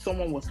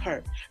someone was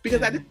hurt.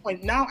 Because at this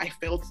point now, I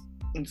felt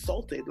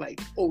insulted. Like,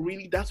 oh,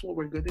 really? That's what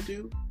we're going to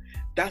do?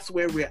 That's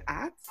where we're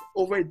at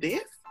over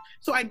this?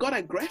 So I got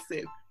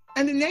aggressive.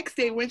 And the next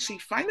day when she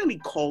finally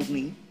called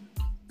me,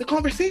 the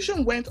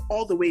conversation went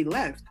all the way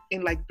left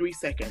in like 3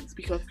 seconds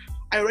because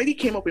I already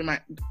came up with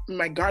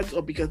my guards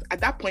up because at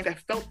that point I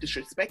felt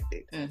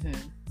disrespected.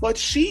 But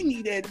she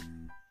needed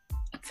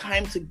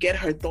time to get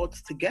her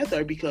thoughts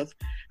together because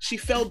she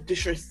felt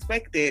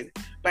disrespected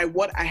by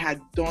what I had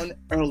done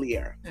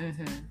earlier.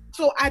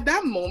 So at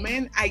that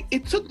moment,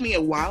 it took me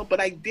a while, but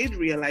I did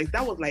realize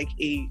that was like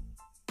a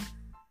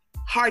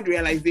hard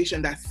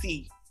realization that,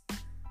 see,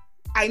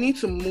 I need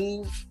to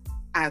move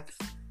at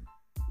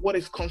what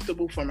is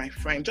comfortable for my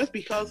friend, just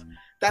because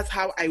that's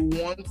how I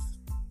want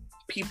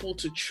people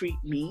to treat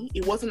me.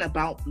 It wasn't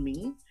about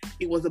me.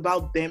 It was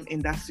about them in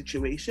that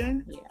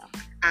situation.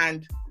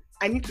 And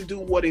I need to do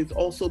what is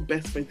also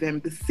best for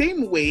them. The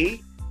same way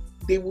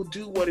they will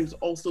do what is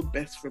also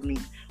best for me.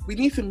 We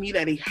need to meet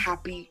at a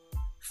happy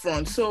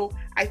front. So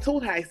I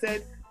told her, I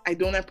said, I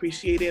don't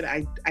appreciate it.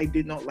 I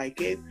did not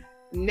like it.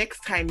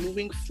 Next time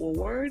moving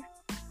forward,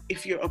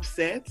 if you're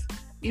upset,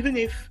 even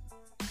if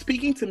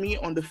speaking to me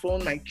on the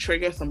phone might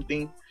trigger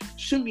something,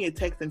 shoot me a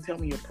text and tell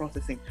me you're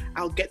processing.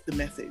 I'll get the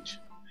message.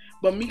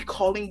 But me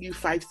calling you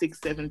 5, 6,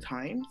 7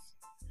 times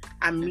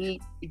and me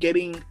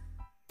getting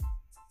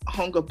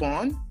hung up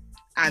on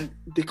and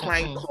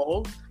decline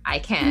calls. I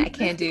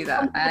can't do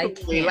that. I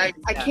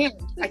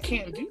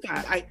can't do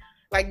that.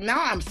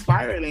 Now I'm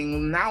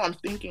spiraling. Now I'm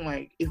thinking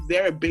like, is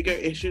there a bigger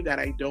issue that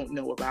I don't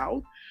know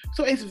about?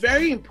 So it's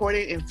very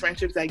important in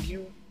friendships that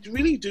you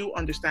really do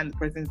understand the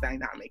person's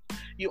dynamic.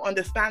 You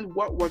understand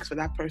what works for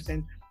that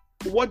person,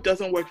 what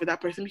doesn't work for that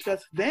person,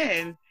 because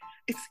then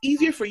it's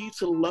easier for you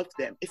to love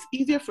them. It's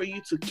easier for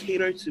you to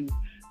cater to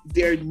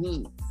their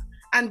needs.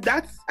 And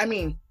that's, I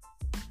mean,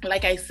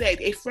 like I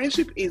said, a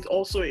friendship is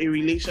also a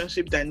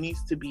relationship that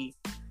needs to be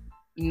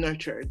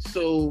nurtured.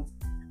 So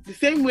the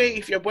same way,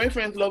 if your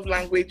boyfriend's love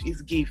language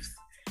is gifts,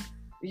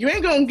 you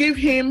ain't gonna give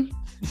him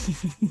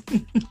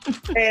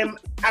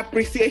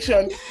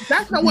appreciation.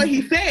 That's not what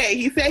he said.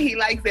 He said he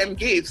likes them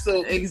gifts.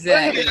 So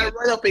exactly, I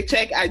run up a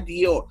check at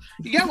Dior.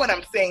 You get what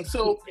I'm saying?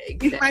 So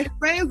if my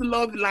friend's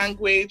love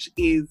language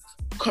is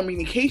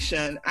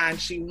communication and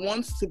she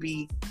wants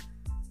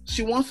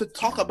to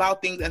talk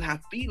about things and have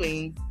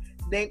feelings,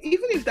 then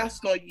even if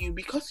that's not you,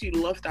 because you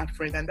love that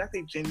friend and that's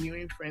a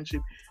genuine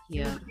friendship,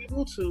 you'll be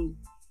able to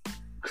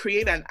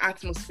create an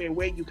atmosphere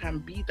where you can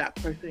be that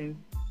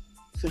person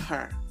to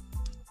her.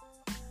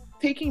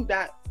 Taking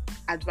that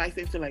advice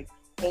into like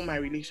all my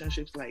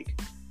relationships, like,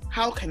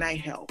 how can I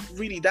help?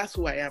 Really, that's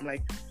who I am.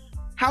 Like,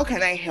 how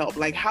can I help?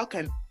 Like,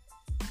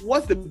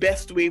 what's the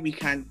best way we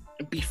can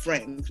be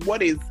friends?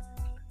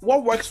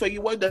 What works for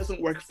you? What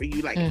doesn't work for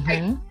you? Like,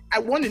 I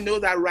want to know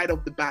that right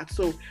off the bat,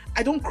 so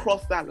I don't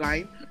cross that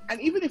line. And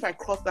even if I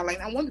cross that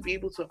line, I want to be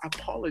able to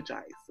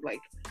apologize.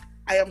 Like,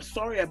 I am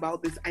sorry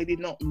about this. I did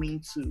not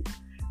mean to,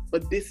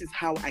 but this is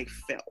how I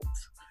felt.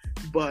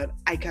 But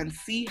I can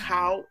see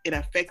how it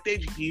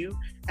affected you,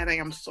 and I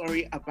am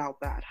sorry about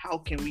that. How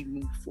can we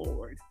move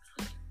forward?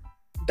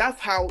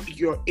 That's how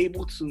you're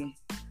able to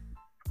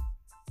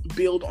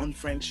build on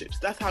friendships.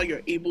 That's how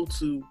you're able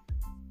to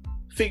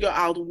figure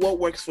out what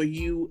works for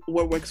you,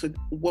 what works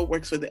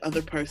for the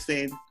other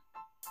person,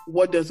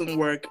 what doesn't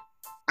work,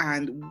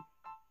 and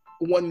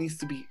what needs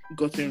to be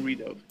gotten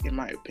rid of, in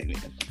my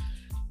opinion.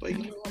 But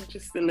you know, I'm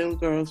just a little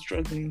girl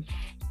struggling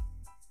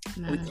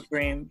with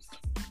friends.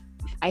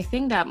 I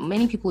think that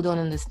many people don't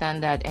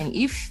understand that, and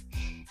if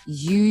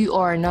you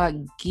are not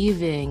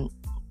giving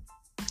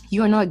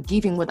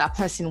what that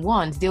person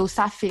wants, they'll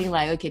start feeling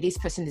like, okay, this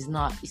person is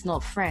not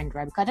a friend,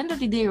 right? Because at the end of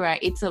the day, right,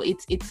 it's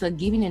a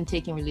giving and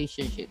taking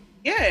relationship.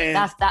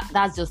 Yeah,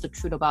 that's just the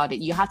truth about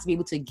it. You have to be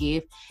able to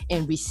give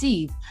and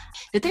receive.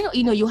 The thing,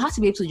 you have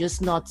to be able to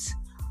just not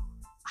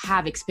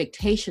have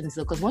expectations,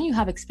 though, because when you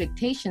have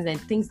expectations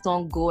and things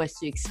don't go as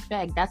you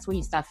expect, that's when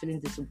you start feeling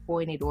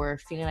disappointed or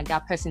feeling like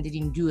that person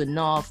didn't do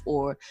enough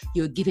or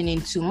you're giving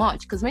in too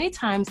much. Because many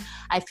times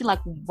I feel like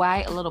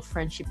why a lot of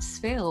friendships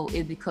fail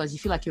is because you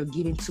feel like you're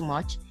giving too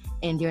much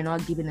and they're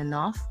not giving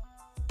enough,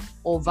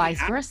 or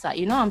vice versa.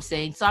 You know what I'm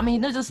saying? So I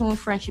mean, not just one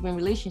friendship and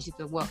relationships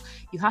as well.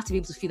 You have to be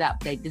able to feel that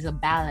there's a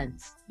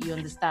balance. You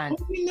understand?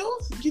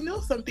 You know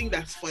something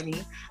that's funny?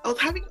 I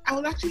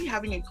was actually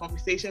having a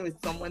conversation with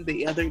someone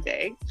the other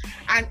day,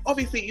 and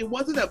obviously it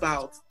wasn't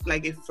about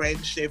like a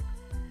friendship.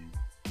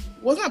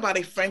 It wasn't about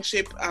a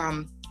friendship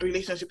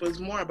relationship. It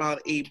was more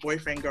about a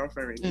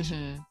boyfriend-girlfriend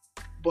relationship.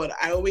 But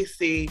I always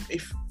say,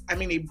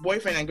 a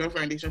boyfriend and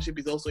girlfriend relationship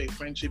is also a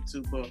friendship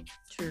too, but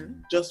true.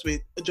 Just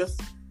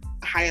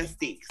higher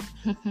stakes.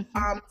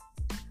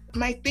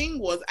 My thing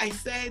was, I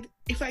said,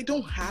 if I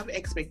don't have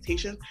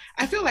expectations,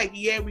 I feel like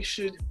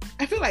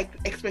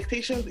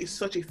expectations is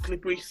such a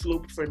slippery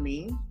slope for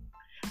me,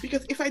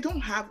 because if I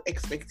don't have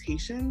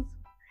expectations,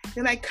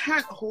 then I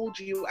can't hold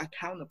you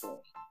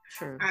accountable.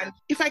 True. And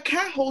if I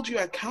can't hold you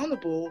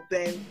accountable,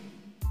 then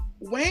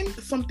when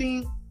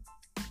something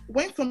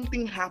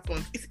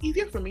happens, it's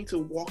easier for me to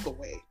walk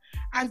away.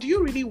 And do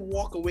you really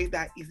walk away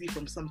that easy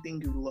from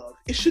something you love?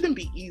 It shouldn't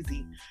be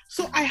easy.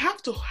 So I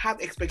have to have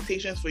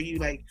expectations for you.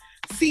 Like,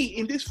 see,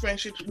 in this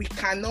friendship, we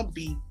are not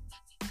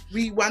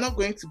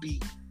going to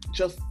be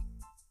just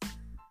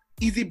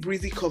easy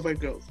breezy cover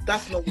girls.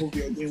 That's not what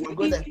we're doing. We're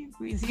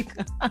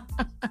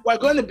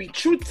gonna be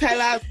truth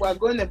tellers. We're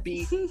gonna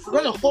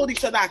hold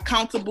each other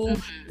accountable.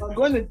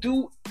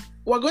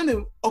 We're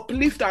gonna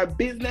uplift our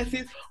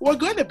businesses. We're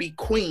gonna be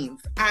queens.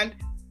 And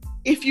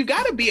if you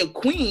gotta be a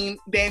queen,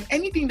 then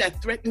anything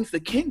that threatens the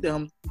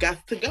kingdom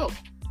got to go.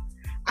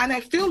 And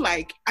I feel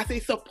like as a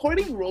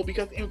supporting role,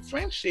 because in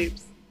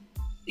friendships,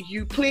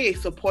 you play a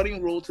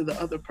supporting role to the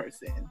other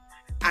person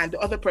and the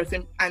other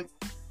person and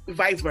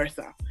vice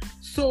versa.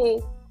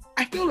 So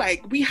I feel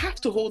like we have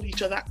to hold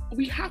each other.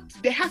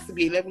 There has to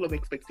be a level of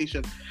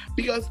expectation,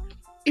 because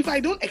if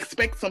I don't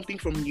expect something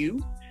from you,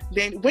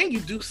 then when you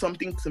do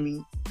something to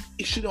me,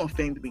 it shouldn't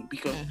offend me,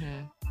 because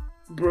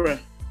bruh.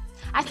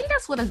 I think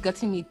that's what has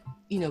gotten me,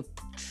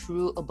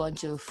 through a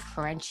bunch of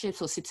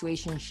friendships or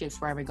situationships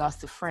where in regards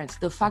to friends.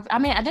 The fact,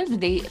 at the end of the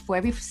day, for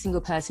every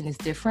single person is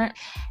different.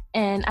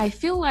 And I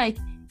feel like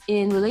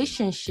in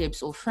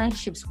relationships or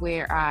friendships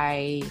where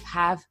I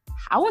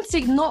won't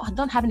say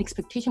don't have an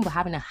expectation, but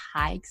having a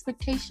high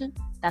expectation,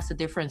 that's the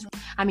difference.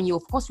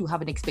 Of course you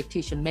have an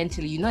expectation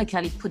mentally, you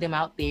can't put them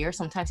out there.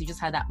 Sometimes you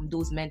just have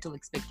those mental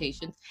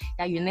expectations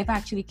that you never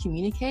actually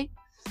communicate.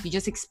 You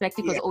just expect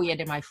it because,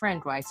 they're my friend,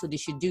 right? So they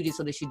should do this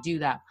or they should do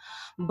that.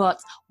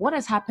 But what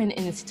has happened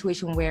in a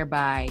situation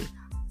whereby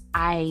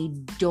I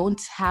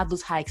don't have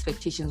those high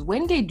expectations,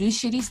 when they do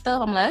shitty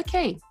stuff, I'm like,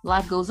 okay,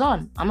 life goes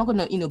on. I'm not going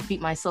to, beat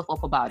myself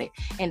up about it.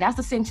 And that's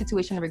the same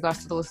situation in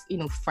regards to those,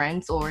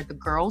 friends or the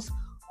girls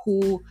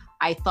who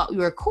I thought we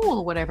were cool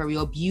or whatever. We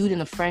were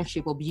building a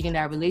friendship or building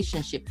that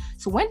relationship.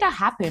 So when that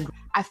happened,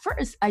 at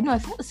first, I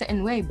felt a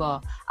certain way,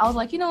 but I was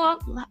like, you know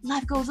what?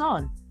 Life goes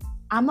on.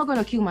 I'm not going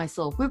to kill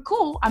myself. We're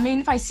cool.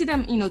 If I see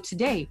them,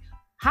 today,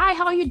 hi,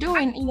 how are you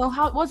doing?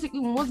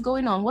 What's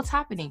going on? What's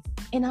happening?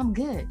 And I'm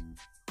good.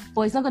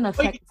 But it's not going to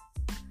affect.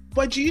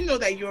 But do you know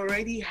that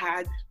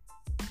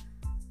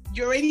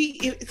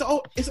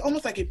it's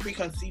almost like a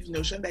preconceived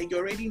notion that you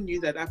already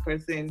knew that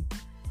person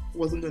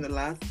wasn't going to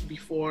last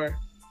before.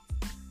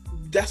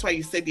 That's why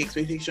you set the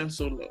expectation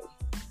so low.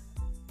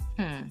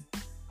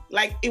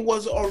 Like it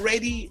was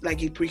already like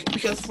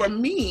because for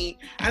me,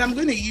 and I'm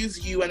going to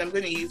use you and I'm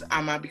going to use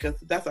Amma because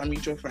that's our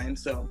mutual friend.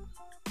 So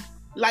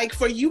like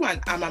for you and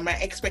Amma, my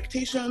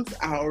expectations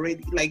are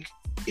already like,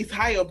 it's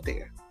high up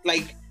there.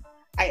 Like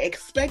I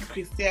expect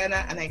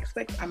Christiana and I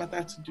expect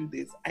Amata to do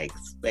this. I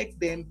expect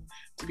them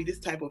to be this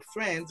type of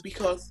friends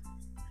because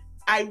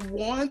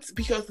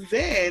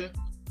then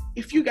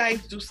if you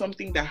guys do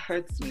something that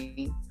hurts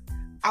me,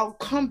 I'll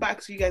come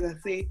back to you guys and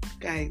say,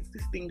 guys,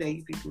 this thing that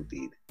you people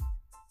did,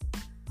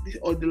 this,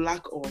 or the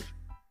lack of,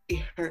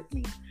 it hurt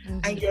me.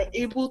 And you're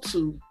able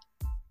to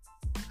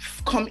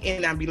come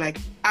in and be like,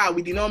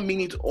 we did not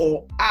mean it,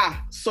 or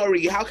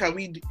sorry, how can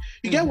we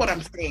you get what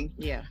I'm saying?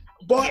 Yeah.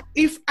 But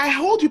if I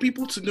hold you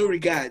people to no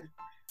regard,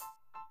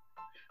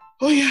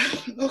 oh yeah,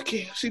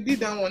 okay, she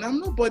did that one, I'm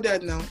not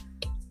bothered now.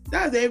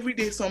 That's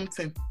everyday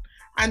something,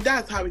 and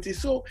that's how it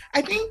is. So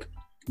I think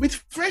with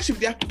friendship,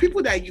 there are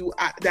people that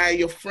are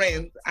your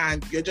friends,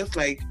 and you're just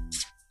like,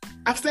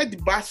 I've set the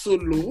bar so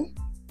low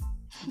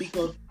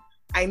because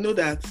I know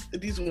that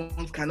these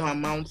ones cannot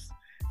amount.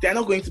 They're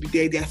not going to be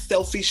there. They are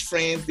selfish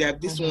friends. They are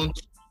this one,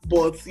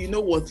 but you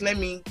know what? Let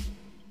me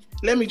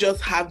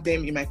just have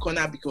them in my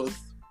corner because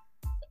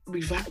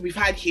we've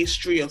had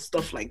history or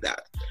stuff like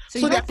that. So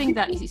you don't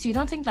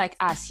think like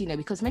us,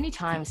 because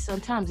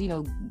sometimes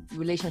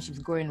relationships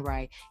growing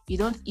right, you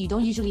don't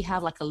usually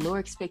have like a lower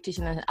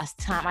expectation, and as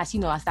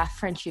that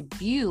friendship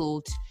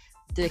builds,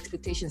 the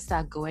expectations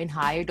start going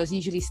higher. Does it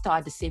usually start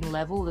at the same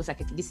level? There's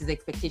like, this is the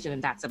expectation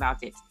and that's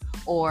about it,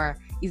 or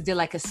is there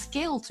like a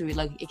scale to it?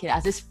 Like,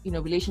 as this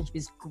relationship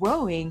is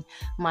growing,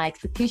 my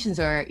expectations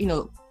are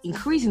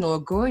increasing or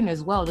growing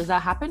as well. Does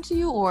that happen to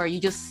you, or you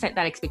just set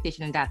that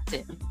expectation and that's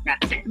it?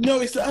 No,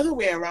 it's the other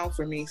way around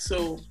for me.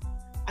 So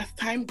as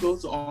time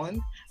goes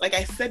on, like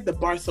I set the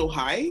bar so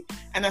high,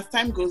 and as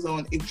time goes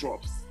on, it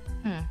drops.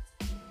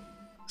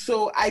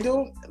 So I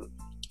don't,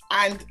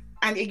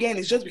 and again,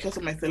 it's just because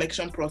of my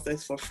selection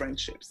process for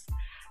friendships.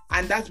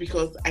 And that's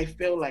because I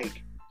feel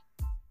like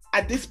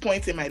at this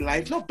point in my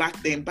life, not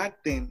back then,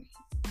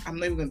 I'm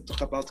not even going to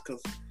talk about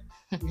because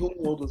the whole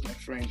world was my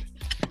friend.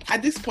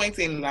 At this point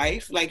in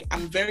life, like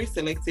I'm very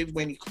selective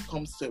when it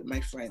comes to my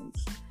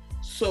friends.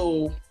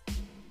 So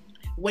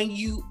when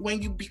you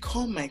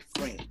become my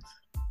friend,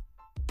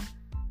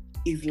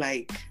 it's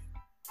like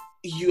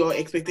your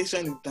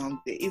expectation is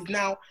down there. It's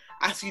now,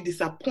 as you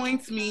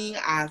disappoint me,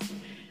 as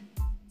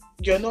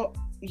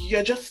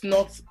you're just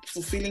not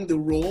fulfilling the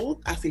role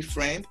as a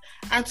friend.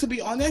 And to be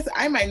honest,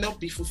 I might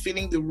not be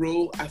fulfilling the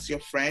role as your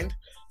friend,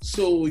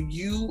 so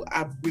you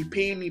are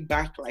repaying me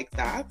back like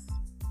that.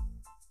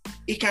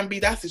 It can be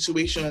that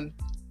situation,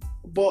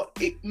 but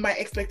my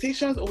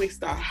expectations always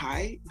start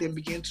high, then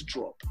begin to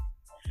drop.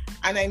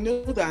 And I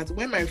know that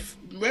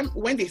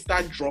when they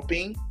start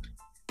dropping,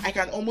 I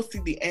can almost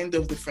see the end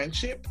of the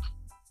friendship,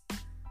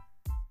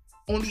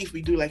 only if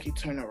we do like a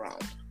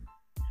turnaround.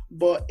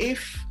 But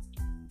if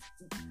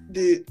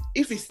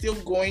it's still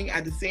going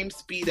at the same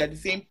speed, at the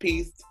same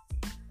pace,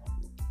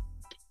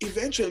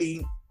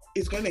 eventually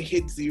it's going to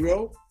hit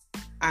zero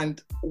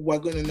and we're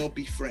going to not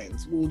be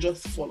friends. We'll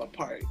just fall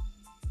apart.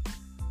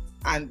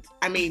 And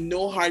I mean,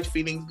 no hard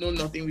feelings, no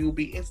nothing. We will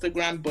be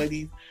Instagram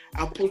buddies.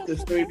 I'll post a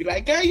story, be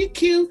like, "Girl, you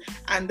cute,"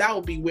 and that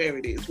will be where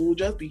it is. We'll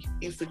just be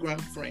Instagram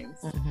friends.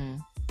 Mm-hmm.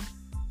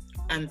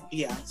 And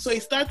yeah, so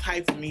it starts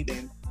high for me,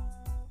 then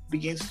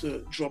begins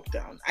to drop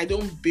down. I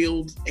don't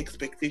build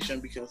expectation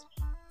because,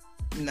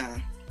 nah,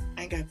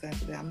 I ain't got time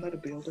for that. I'm not a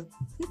builder.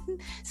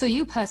 So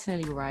you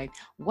personally, right,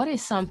 what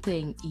is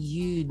something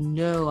you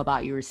know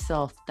about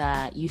yourself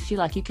that you feel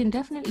like you can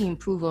definitely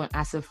improve on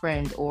as a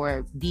friend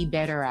or be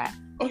better at?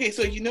 Okay,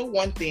 so you know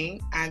one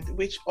thing, and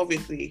which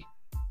obviously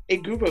a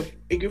group of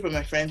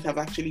my friends have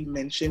actually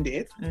mentioned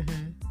it.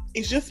 Mm-hmm.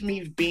 It's just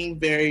me being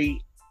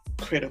very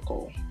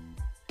critical.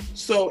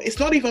 So it's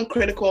not even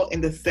critical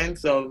in the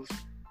sense of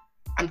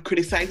I'm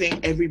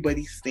criticizing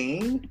everybody's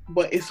thing,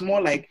 but it's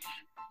more like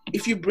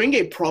if you bring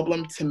a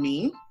problem to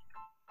me,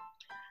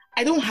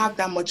 I don't have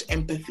that much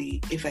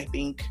empathy if I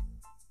think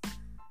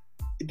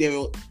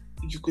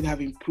you could have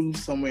improved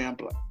somewhere and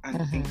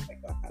mm-hmm. things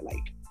like that.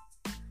 Like,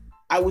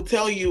 I would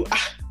tell you,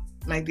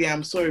 my dear,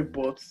 I'm sorry,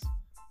 but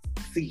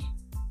see,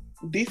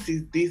 this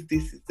is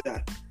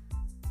that.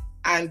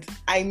 And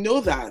I know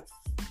that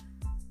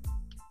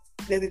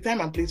there's a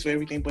time and place for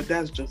everything, but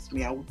that's just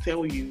me. I will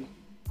tell you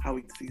how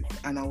it is.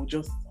 And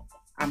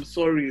I'm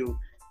sorry.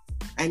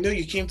 I know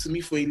you came to me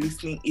for a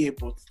listening ear,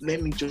 but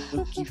let me just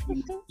give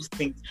you those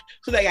things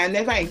so that I'm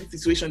never in this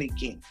situation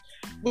again.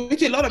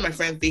 Which a lot of my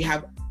friends, they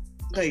have,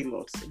 not a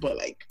lot, but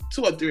like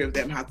 2 or 3 of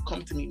them have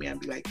come to me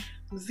and be like,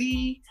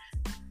 Z,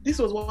 this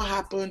was what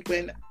happened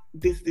when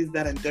this,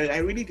 that, and third. I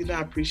really did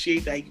not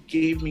appreciate that you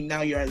gave me.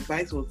 Now your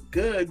advice was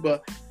good,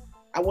 but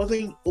I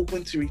wasn't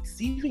open to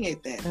receiving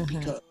it then mm-hmm.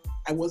 because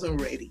I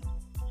wasn't ready.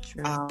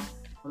 Sure.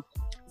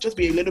 Just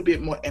be a little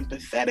bit more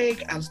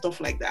empathetic and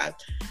stuff like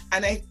that.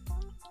 And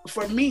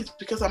for me, it's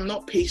because I'm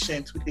not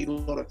patient with a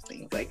lot of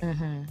things. Like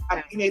mm-hmm.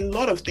 I'm in a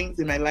lot of things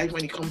in my life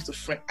when it comes to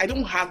friends. I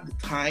don't have the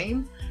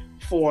time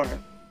for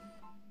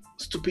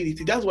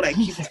stupidity. That's what I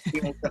keep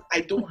saying.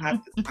 I don't have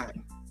the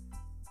time.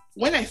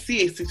 When I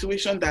see a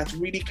situation that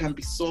really can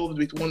be solved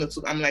with 1 or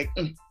 2, I'm like,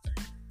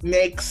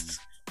 next.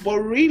 But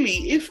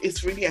really, if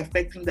it's really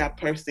affecting that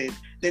person,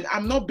 then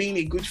I'm not being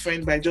a good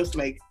friend by just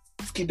like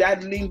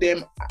skedaddling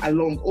them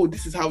along. Oh,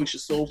 this is how we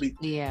should solve it.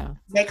 Yeah.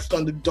 Next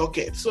on the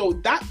docket. So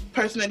that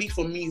personally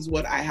for me is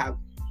what I've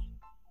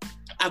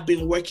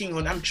been working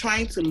on. I'm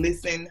trying to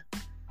listen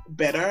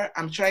better.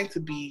 I'm trying to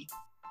be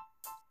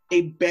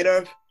a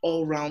better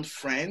all-round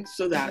friend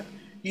so that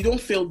you don't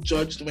feel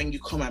judged when you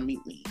come and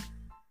meet me.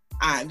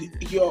 And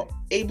you're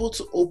able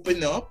to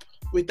open up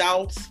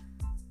without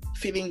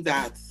feeling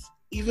that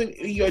even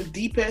your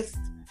deepest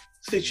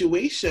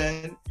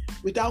situation,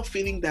 without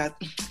feeling that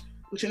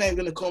Uchenna is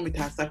going to call me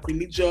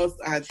sacrilegious,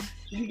 and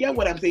you get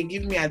what I'm saying,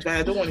 give me advice.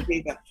 I don't want to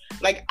say that.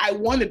 Like, I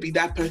want to be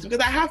that person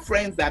because I have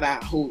friends that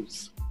are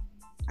hoes.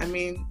 I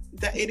mean,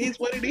 that it is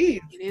what it is.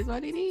 It is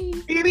what it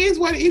is. It is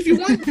what, if you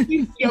want to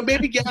keep your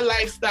baby girl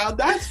lifestyle,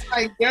 that's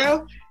fine,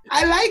 girl.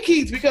 I like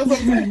it because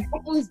sometimes it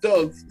opens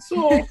doors.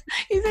 So is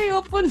it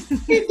open?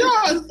 It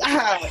does.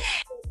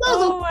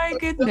 Oh my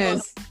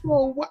goodness.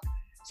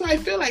 So I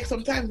feel like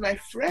sometimes my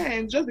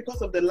friends, just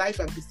because of the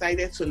life I've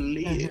decided to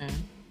live, mm-hmm.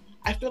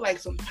 I feel like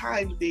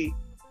sometimes they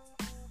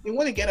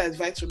want to get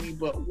advice from me,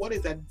 but what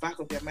is at the back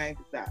of their mind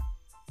is that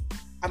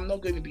I'm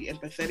not going to be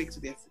empathetic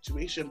to their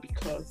situation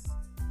because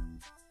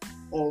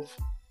of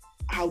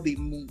how they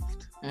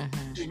moved.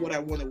 Mm-hmm. Which is what I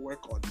want to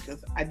work on,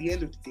 because at the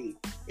end of the day,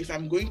 if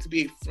I'm going to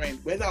be a friend,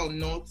 whether or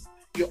not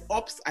your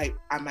ups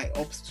are my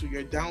ups too,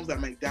 your downs are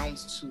my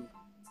downs too,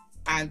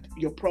 and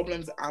your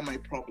problems are my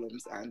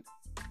problems, and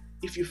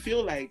if you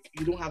feel like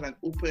you don't have an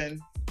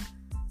open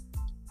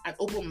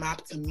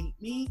map to meet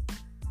me,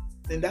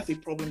 then that's a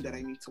problem that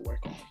I need to work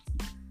on.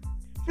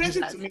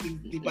 Friendship to me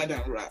is deeper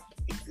than rap.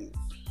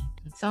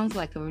 It sounds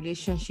like a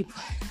relationship.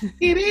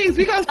 It is,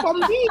 because for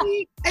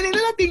me, and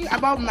another thing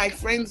about my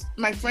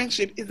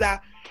friendship is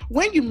that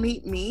when you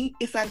meet me,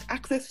 it's an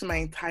access to my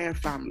entire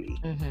family.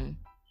 Mm-hmm.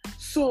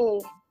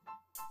 So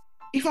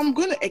if I'm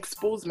going to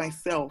expose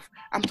myself,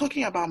 I'm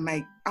talking about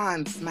my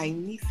aunts, my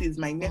nieces,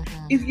 my nephews.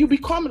 Mm-hmm. You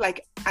become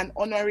like an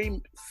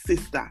honorary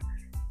sister.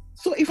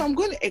 So if I'm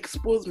going to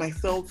expose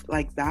myself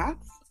like that,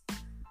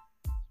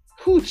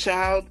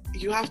 child,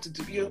 you have to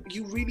do.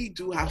 You really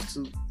do have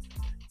to.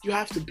 You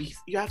have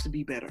to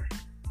be better,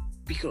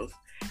 because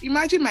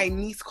imagine my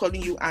niece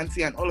calling you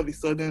auntie and all of a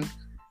sudden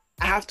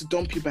I have to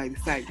dump you by the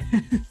side.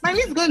 My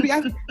niece is going to be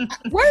asking,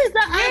 where is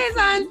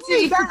that auntie?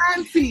 Where is that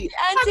auntie?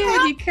 Auntie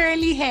with the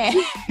curly hair.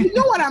 You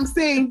know what I'm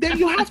saying? Then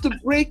you have to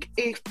break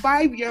a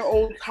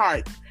 5-year-old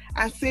heart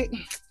and say,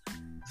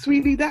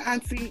 sweetie, that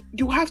auntie,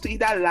 you have to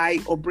either lie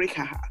or break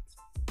her heart.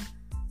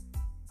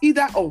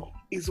 Either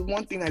is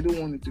one thing I don't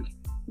want to do.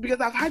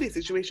 Because I've had a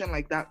situation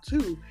like that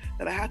too,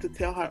 that I had to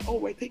tell her,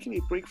 we're taking a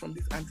break from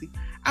this auntie.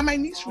 And my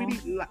niece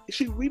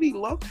she really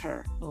loved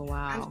her. Oh,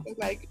 wow. And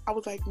I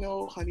was like,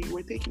 no, honey,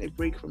 we're taking a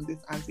break from this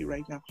auntie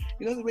right now.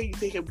 You know the way you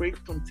take a break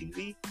from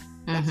TV?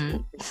 That's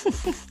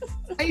okay.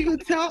 And you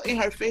could tell in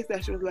her face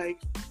that she was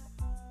like,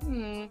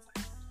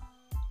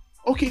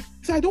 okay,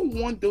 so I don't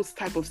want those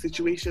type of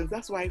situations.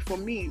 That's why for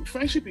me,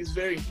 friendship is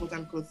very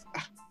important, because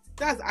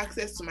that's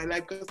access to my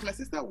life. Because my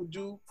sister would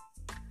do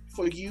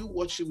for you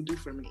what she would do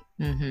for me,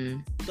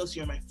 because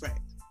you're my friend.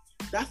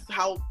 That's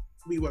how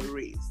we were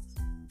raised.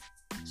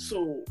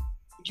 So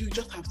you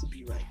just have to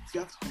be right.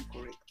 You have to be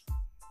correct.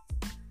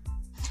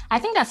 I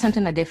think that's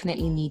something I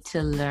definitely need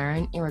to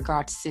learn in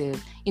regards to,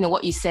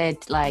 what you said,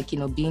 like,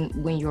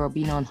 when you're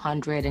being on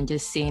 100 and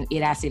just saying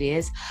it as it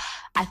is.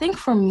 I think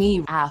for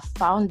me, I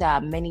found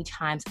that many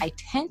times I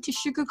tend to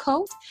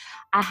sugarcoat.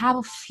 I have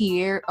a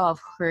fear of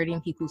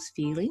hurting people's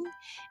feelings.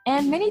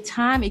 And many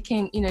times it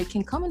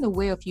can come in the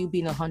way of you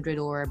being 100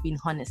 or being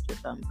honest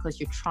with them, because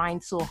you're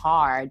trying so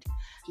hard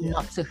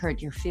not to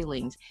hurt your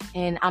feelings.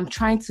 And I'm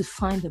trying to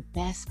find the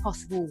best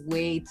possible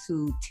way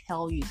to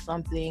tell you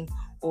something,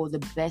 or the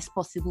best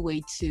possible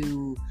way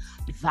to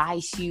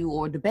advise you,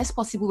 or the best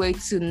possible way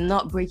to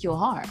not break your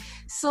heart.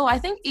 So I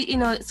think,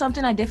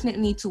 something I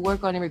definitely need to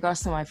work on in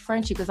regards to my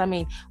friendship, because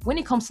when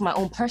it comes to my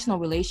own personal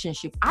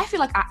relationship, I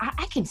feel like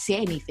I can say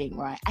anything,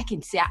 right? I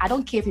can say, I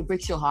don't care if it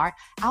breaks your heart.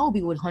 I will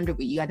be 100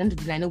 with you. At the end of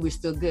the day, I know we're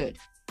still good.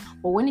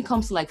 But when it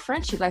comes to like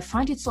friendship, I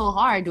find it so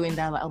hard doing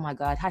that. Like, oh my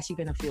God, how's she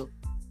gonna feel?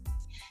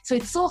 So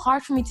it's so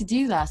hard for me to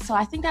do that. So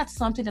I think that's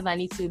something that I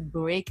need to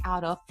break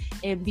out of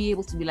and be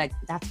able to be like,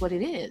 that's what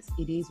it is.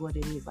 It is what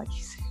it is, like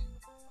you said.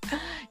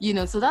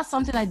 So that's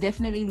something I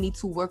definitely need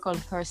to work on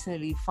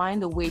personally.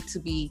 Find a way to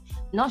be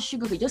not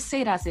sugarcoat, just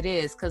say it as it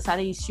is. Because I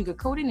think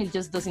sugarcoating, it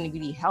just doesn't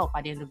really help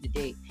at the end of the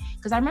day.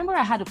 Because I remember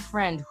I had a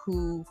friend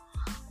who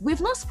we've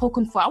not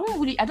spoken for,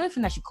 I don't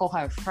think I should call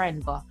her a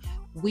friend, but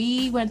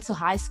we went to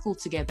high school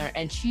together,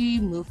 and she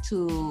moved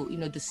to,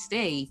 the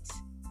States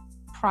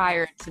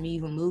prior to me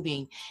even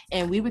moving,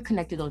 and we were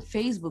connected on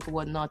Facebook or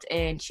whatnot,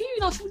 and she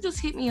would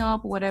just hit me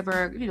up or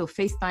whatever,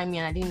 FaceTime me,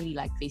 and I didn't really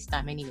like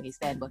FaceTime anyways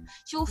then, but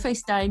she will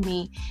FaceTime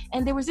me.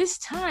 And there was this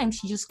time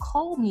she just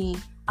called me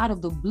out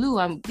of the blue.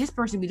 This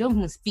person, we don't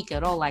even speak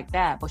at all like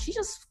that, but she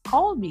just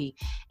called me.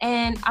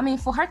 And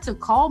for her to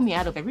call me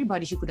out of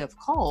everybody she could have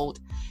called,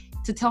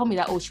 to tell me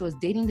that, she was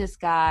dating this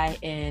guy,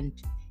 and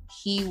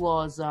he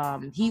was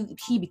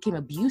he became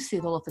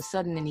abusive all of a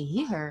sudden, and he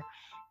hit her.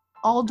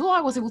 Although I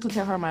was able to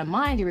tell her my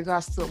mind in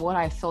regards to what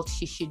I felt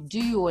she should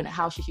do and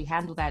how she should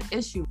handle that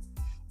issue,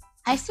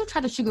 I still try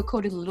to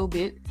sugarcoat it a little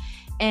bit.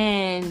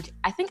 And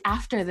I think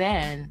after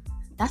then,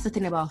 that's the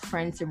thing about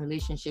friends and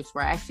relationships,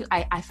 where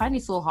I find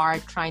it so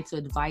hard trying to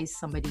advise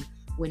somebody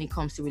when it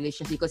comes to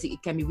relationships, because it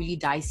can be really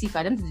dicey. But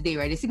at the end of the day,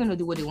 right, they're still going to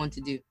do what they want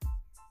to do.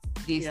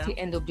 They still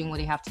end up doing what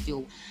they have to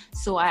do.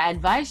 So I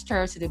advised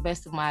her to the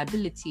best of my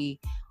ability,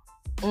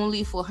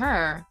 only for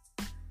her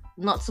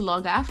not too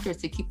long after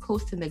to keep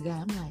posting the guy.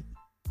 I'm like,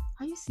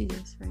 are you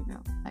serious right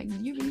now? Like,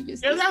 you really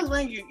just... that's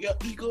when your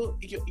ego,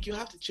 you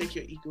have to check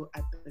your ego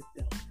at the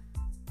door.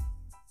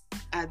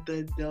 At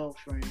the door,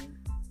 friend.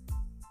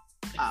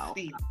 Wow.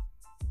 See.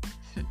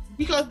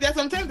 Because there's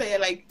sometimes that you're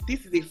like,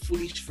 this is a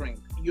foolish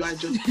friend. You are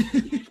just...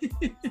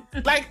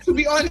 like, to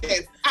be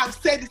honest, I've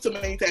said it so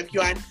many times,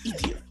 you're an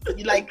idiot.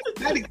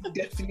 That is the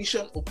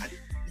definition of an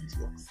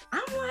idiot.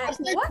 I'm like, I've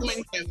said what? So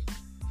many times.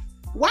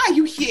 Why are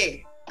you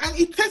here? And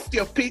it tests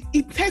your pain.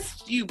 It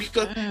tests you,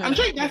 because I'm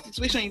sure in that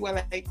situation you were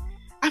like,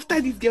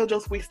 after this girl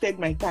just wasted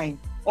my time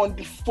on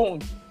the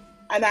phone,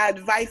 and I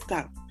advised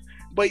her.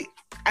 But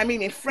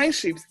in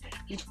friendships,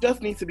 you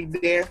just need to be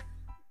there.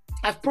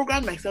 I've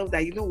programmed myself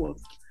that, you know what,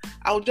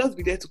 I'll just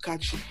be there to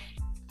catch you.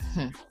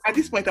 At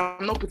this point,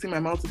 I'm not putting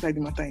my mouth inside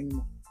the matter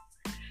anymore.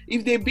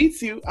 If they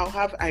beat you, I'll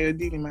have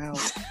iodine in my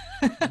house.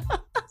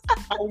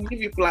 I will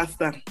give you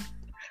plaster.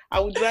 I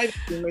will drive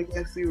to the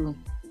emergency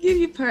room. Give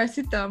you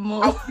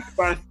paracetamol. I'll give you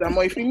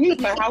paracetamol. If you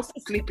need my house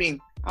sleeping,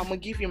 I'm going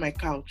to give you my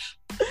couch.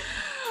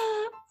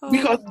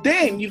 Because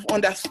then you've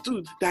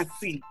understood that,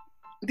 see,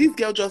 this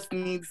girl just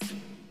needs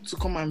to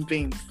come and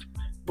vent,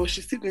 but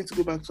she's still going to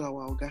go back to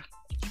our Oga.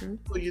 True.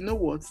 So you know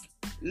what?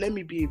 Let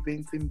me be a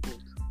venting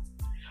board.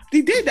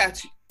 The day that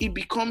it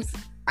becomes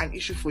an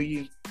issue for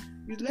you,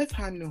 you let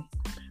her know.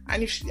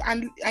 And if she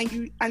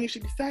if she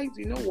decides,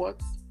 you know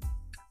what,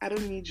 I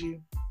don't need you,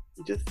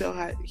 you just tell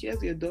her,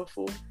 here's your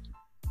duffel.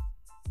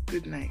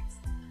 Good night.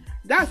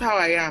 That's how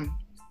I am,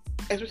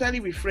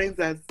 especially with friends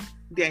that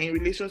they are in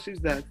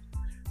relationships that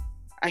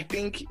I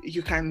think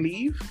you can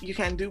leave, you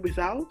can do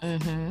without.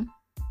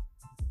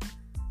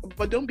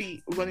 But don't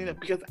be running up,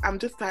 because I'm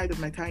just tired of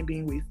my time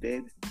being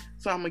wasted.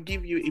 So I'm gonna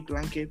give you a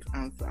blanket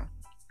answer,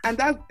 and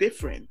that's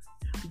different,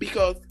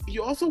 because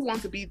you also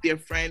want to be their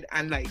friend,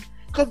 and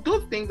because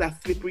those things are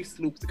slippery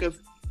slopes.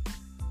 Because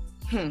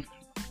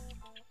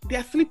they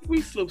are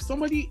slippery slopes.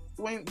 Somebody,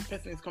 when the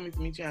person is coming to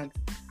meet you and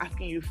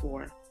asking you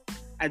for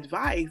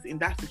advice in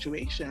that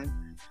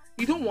situation,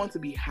 you don't want to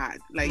be hard.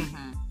 You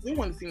don't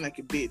want to seem like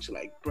a bitch.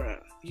 Bruh,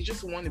 you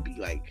just want to be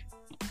like,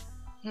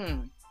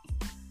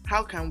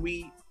 how can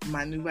we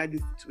maneuver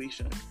this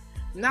situation?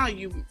 Now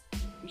you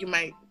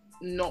might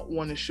not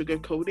want to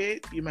sugarcoat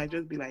it. You might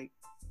just be like,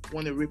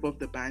 want to rip off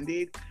the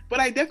band-aid. But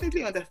I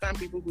definitely understand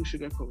people who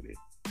sugarcoat it.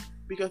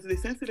 because it's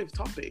a sensitive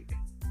topic.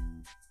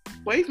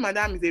 But if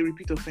madam is a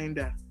repeat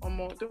offender,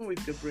 don't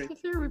waste your breath.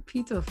 If you're a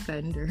repeat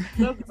offender,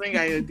 just bring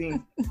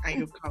iodine and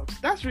your couch.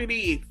 That's really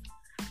it.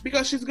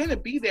 Because she's going to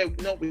be there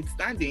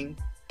notwithstanding,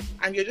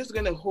 and you're just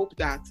going to hope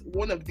that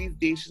one of these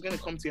days she's going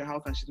to come to your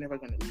house and she's never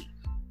going to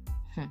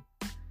leave.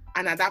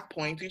 And at that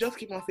point, you just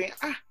keep on saying,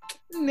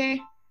 nah,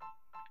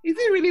 is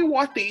it really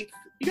worth it?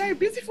 You're a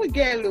beautiful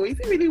girl, though. Is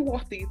it really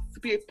worth it to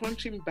be a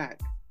punching bag?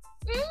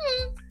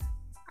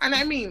 And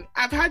I mean,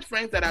 I've had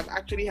friends that I've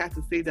actually had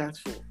to say that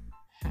for.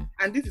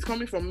 And this is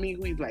coming from me,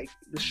 who is like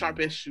the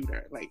sharpest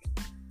shooter. Like,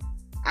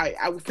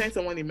 I would send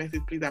someone a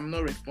message, please, I'm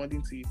not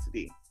responding to you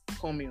today.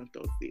 Call me on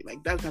Thursday.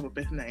 Like, that's the type of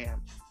person I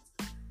am.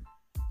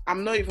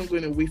 I'm not even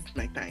going to waste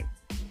my time.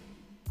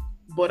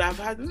 But I've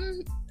had,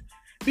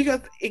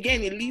 because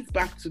again, it leads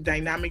back to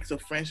dynamics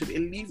of friendship. It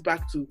leads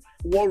back to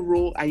what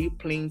role are you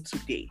playing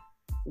today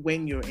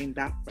when you're in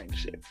that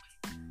friendship.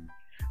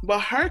 But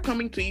her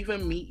coming to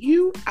even meet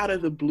you out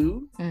of the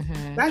blue,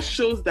 that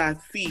shows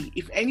that, see,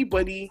 if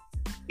anybody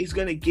is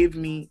going to give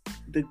me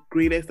the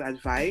greatest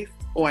advice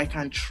or I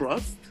can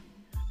trust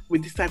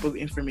with this type of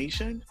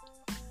information,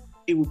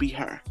 it would be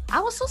her. I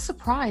was so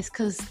surprised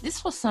because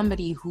this was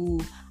somebody who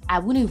I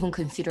wouldn't even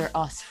consider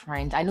us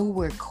friends. I know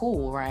we're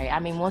cool, right? I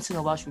mean, once in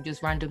a while she would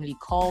just randomly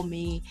call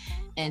me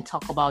and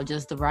talk about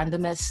just the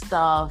randomest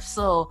stuff.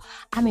 So,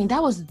 I mean,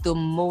 that was the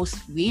most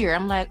weird.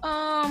 I'm like,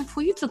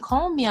 for you to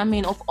call me, I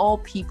mean, of all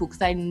people,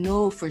 because I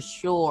know for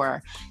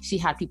sure she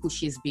had people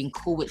she's been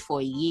cool with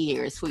for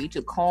years. For you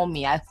to call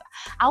me, I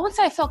would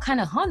say I felt kind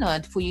of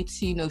honored for you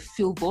to,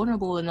 feel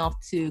vulnerable enough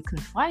to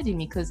confide in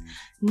me, because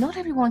not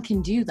everyone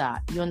can do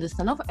that. You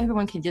understand? Not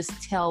everyone can just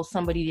tell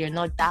somebody they're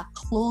not that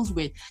close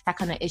with that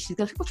kind of issue,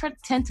 because people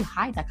tend to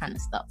hide that kind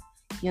of stuff.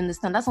 You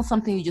understand? That's not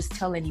something you just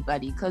tell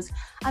anybody, because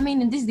I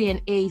mean, in this day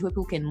and age where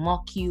people can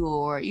mock you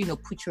or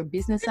put your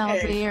business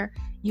out there,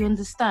 you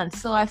understand?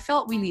 So I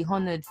felt really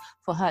honored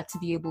for her to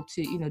be able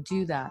to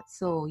do that.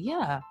 So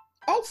yeah.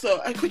 Also,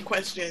 a quick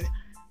question: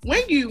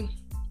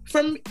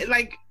 from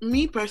like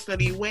me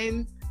personally,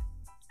 when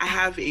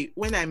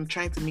I'm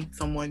trying to meet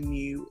someone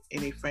new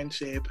in a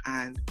friendship,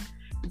 and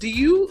do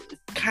you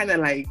kind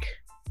of like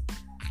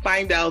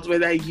find out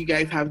whether you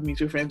guys have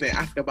mutual friends and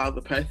ask about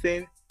the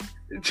person,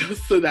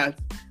 just so that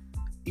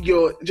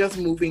you're just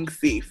moving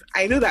safe?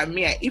 I know that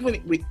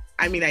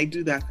I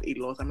do that a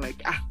lot. I'm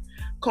like,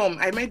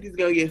 I met this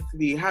girl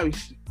yesterday. How is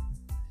she?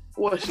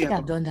 What is she?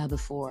 I've done that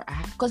before.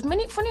 Because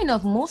funny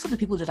enough, most of the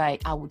people that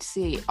I would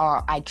say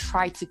I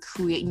try to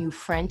create new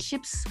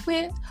friendships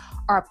with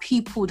are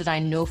people that I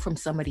know from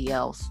somebody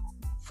else.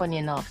 Funny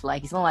enough,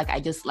 like, it's not like I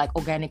just like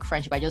organic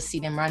friendship. I just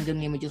see them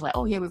randomly and we're just like,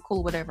 oh yeah, we're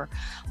cool, whatever.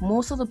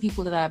 Most of the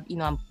people that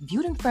I'm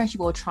building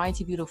friendship or trying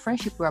to build a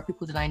friendship with are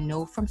people that I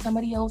know from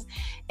somebody else.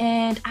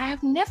 And I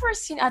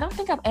don't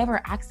think I've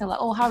ever asked them like,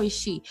 oh, how is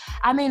she?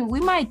 I mean,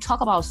 we might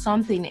talk about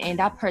something and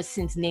that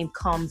person's name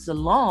comes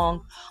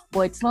along,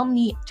 but it's not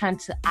me trying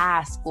to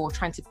ask or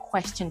trying to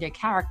question their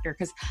character,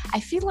 because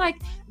I feel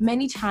like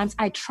many times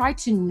I try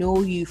to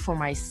know you for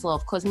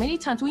myself, because many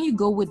times when you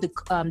go with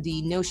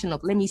the notion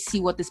of, let me see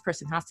what this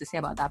person has to say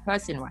about that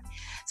person, right?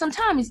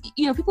 Sometimes,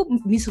 people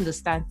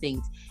misunderstand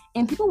things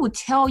and people will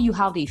tell you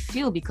how they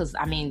feel because,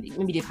 I mean,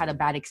 maybe they've had a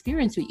bad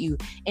experience with you,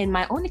 and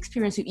my own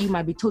experience with you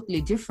might be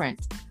totally different.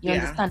 You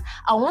understand?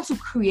 I want to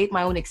create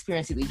my own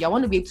experience with you. I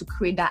want to be able to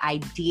create that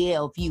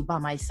idea of you by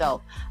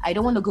myself. I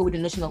don't want to go with the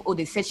notion of, oh,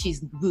 they said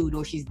she's rude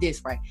or she's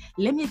this, right?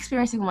 Let me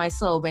experience it for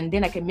myself, and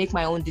then I can make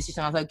my own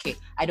decision. I was like, okay,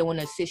 I don't want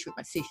to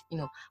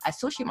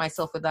associate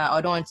myself with that. Or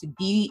I don't want to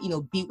be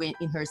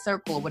in her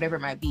circle or whatever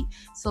it might be.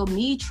 So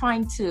me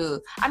trying to,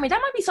 I mean, that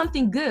might be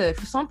something good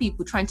for some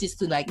people, trying just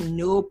to like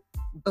know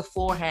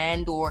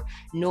beforehand or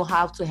know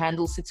how to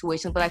handle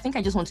situations, but I think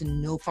I just want to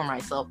know for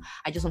myself.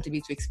 I just want to be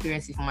able to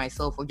experience it for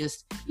myself, or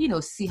just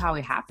see how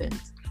it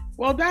happens.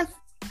 Well, that's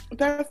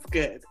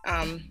good.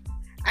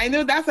 I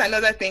know that's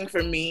another thing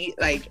for me.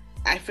 Like,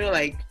 I feel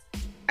like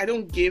I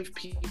don't give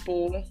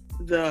people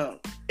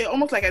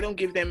almost like I don't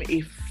give them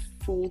a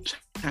full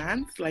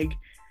chance. Like,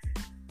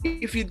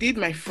 if you did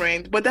my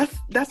friend, but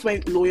that's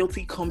when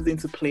loyalty comes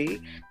into play,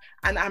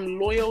 and I'm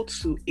loyal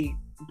to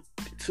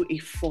a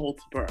fault,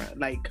 bro.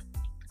 Like,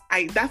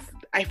 I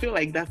feel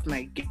like that's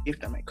my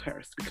gift and my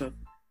curse, because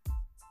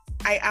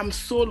I am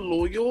so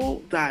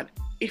loyal that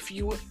if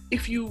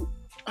you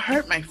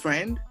hurt my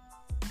friend,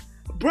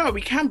 bro, we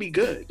can't be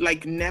good.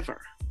 Like,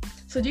 never.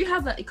 So do you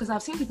have that? Because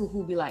I've seen people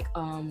who be like,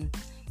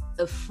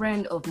 a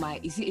friend of my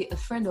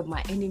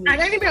enemy? An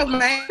enemy of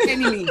my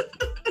enemy.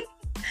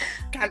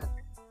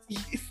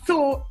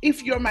 So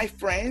if you're my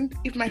friend,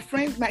 my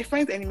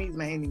friend's enemy is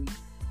my enemy.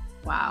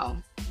 Wow.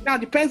 Now,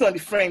 it depends on the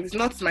friend. It's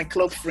not my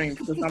club friend,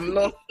 because I'm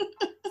not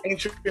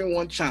entering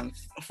one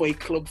chance for a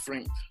club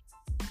friend.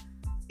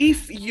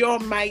 If you're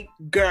my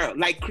girl,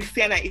 like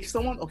Christiana, if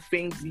someone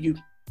offends you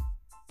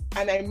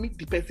and I meet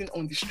the person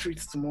on the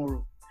streets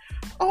tomorrow,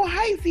 oh,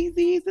 hi,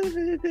 Zizi,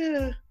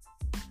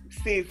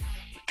 sis,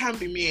 can't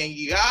be me and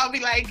you. I'll be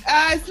like,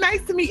 it's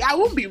nice to meet you. I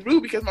won't be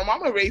rude because my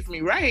mama raised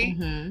me right.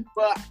 Mm-hmm.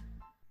 But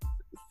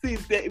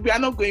Since we are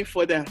not going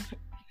further.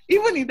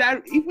 Even in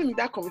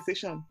that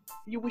conversation,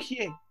 you will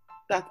hear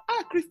that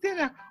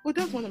Christiana,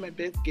 that's one of my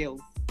best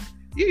girls.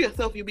 You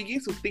yourself, you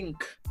begin to think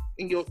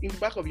in the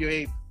back of your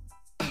head.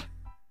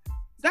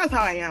 That's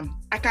how I am.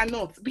 I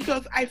cannot,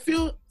 because I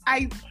feel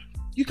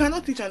you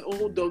cannot teach an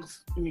old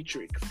dog's new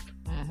tricks.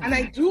 Mm-hmm. And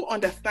I do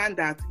understand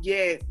that,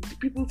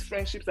 people's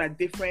friendships are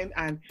different,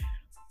 and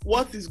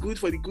what is good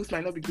for the goose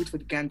might not be good for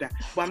the gander.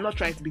 But I'm not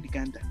trying to be the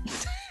gander.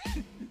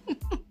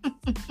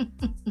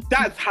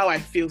 That's how I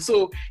feel.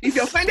 So if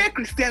you're offended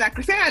Christiana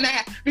and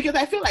I, because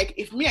I feel like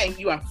if me and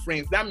you are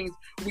friends, that means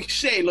we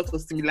share a lot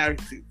of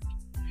similarities.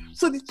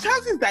 So the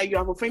chances that you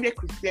have offended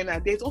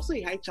Christiana, there's also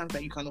a high chance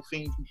that you can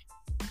offend me.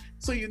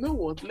 So you know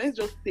what? Let's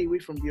just stay away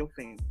from the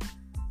offense.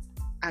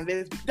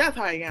 And that's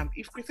how I am.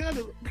 If Christiana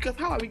does, because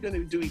how are we going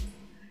to do it?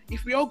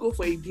 If we all go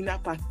for a dinner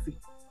party,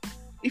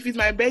 if it's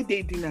my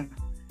birthday dinner,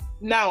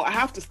 now I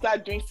have to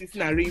start doing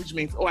sitting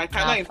arrangements, or I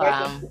cannot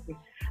invite them.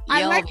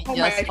 I like all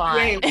my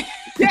friends.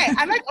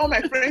 I like all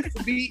my friends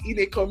to be in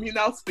a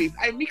communal space.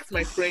 I mix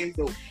my friends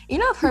though. You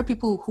know, I've heard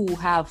people who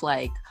have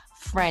like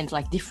friends,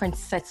 like different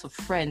sets of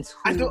friends.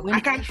 Who, I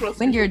can't trust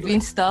when they're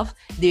doing stuff,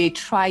 they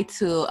try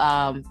to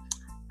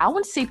I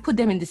wouldn't say put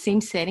them in the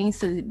same setting.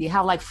 So they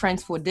have like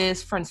friends for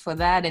this, friends for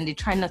that, and they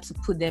try not to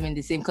put them in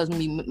the same because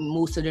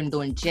most of them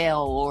don't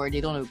gel or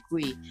they don't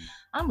agree.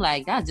 I'm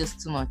like, that's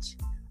just too much.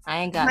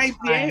 I ain't got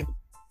time.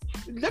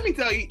 Let me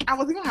tell you, I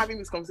was even having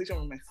this conversation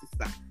with my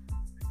sister.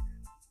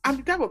 I'm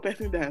the type of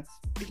person that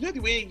it's not the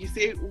way you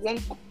say one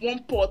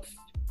pot.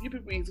 You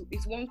people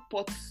is one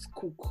pot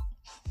cook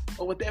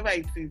or whatever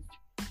it is.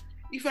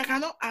 If I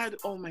cannot add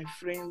all my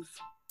friends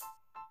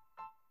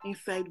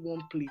inside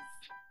one place,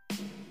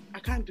 I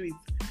can't do it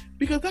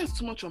because that's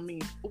too much on me.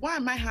 Why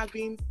am I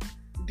having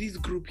this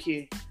group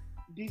here?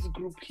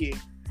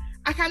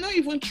 I cannot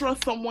even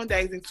trust someone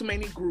that is in too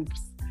many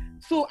groups.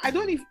 So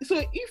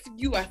if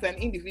you as an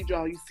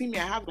individual, you see me,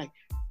 I have like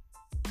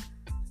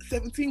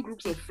 17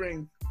 groups of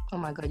friends. Oh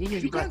my God, you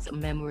just brought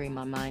some memory in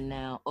my mind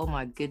now. Oh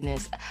my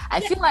goodness. I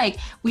feel like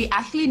we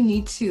actually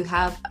need to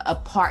have a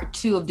part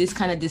 2 of this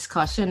kind of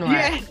discussion,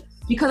 right? Yeah.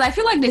 Because I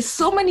feel like there's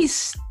so many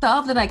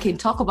stuff that I can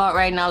talk about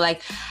right now.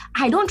 Like,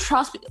 I don't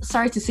trust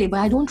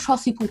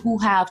people who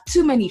have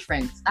too many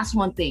friends. That's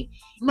one thing.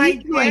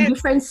 You're in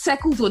different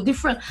circles or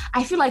different.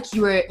 I feel like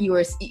you're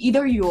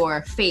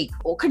fake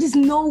or because there's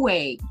no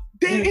way.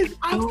 There is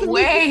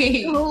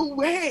absolutely no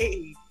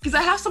way. Because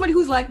I have somebody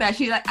who's like that.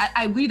 She's like,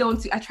 I really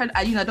don't. I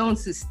don't want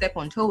to step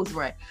on toes,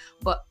 right?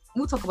 But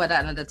we'll talk about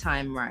that another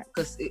time, right?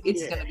 Because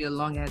it's gonna be a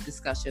long ass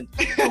discussion.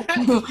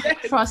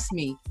 Trust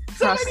me.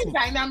 So many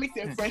dynamics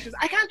in friendships.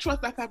 I can't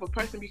trust that type of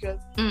person because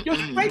you're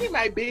spreading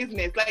my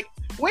business. Like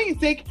when you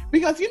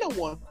because you know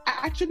what? I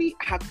actually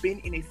have been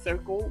in a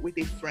circle with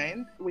a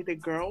friend, with a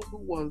girl who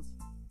was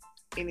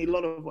in a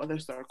lot of other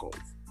circles.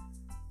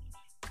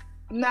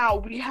 Now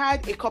we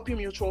had a couple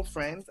mutual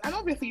friends, and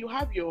obviously you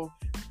have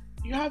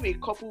a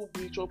couple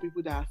mutual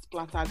people that are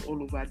splattered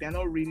all over.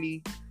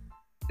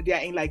 They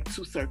are in like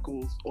 2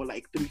 circles or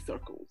like 3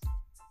 circles.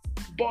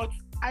 But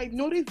I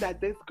noticed that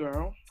this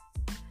girl,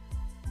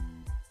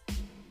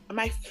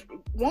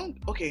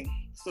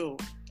 so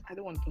I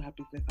don't want to put her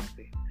business out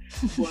there,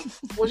 but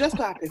we'll just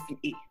call her person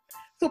A.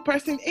 So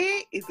person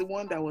A is the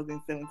one that was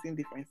in 17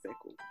 different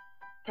circles.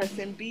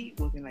 Person B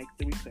was in like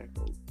 3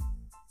 circles.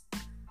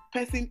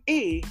 Person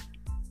A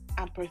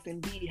and person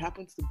B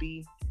happens to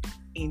be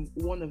in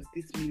one of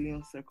these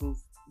million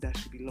circles that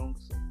she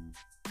belongs to.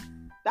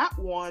 That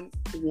one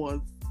was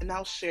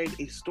now shared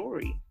a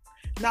story.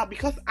 Now,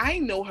 because I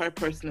know her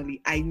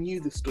personally, I knew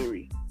the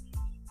story.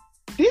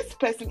 This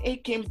person A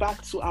came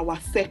back to our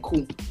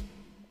circle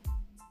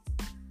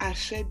and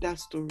shared that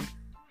story.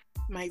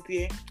 My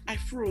dear, I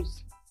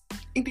froze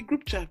in the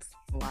group chat.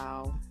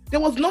 Wow. There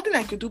was nothing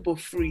I could do but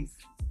freeze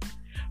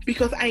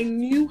because I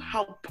knew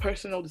how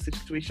personal the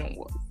situation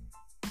was.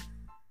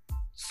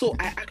 So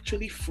I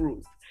actually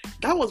froze.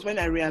 That was when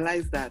I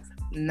realized that,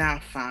 nah,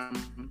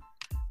 fam,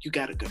 you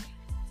gotta go.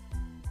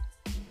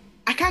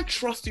 I can't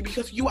trust you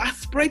because you are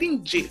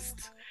spreading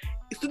gist.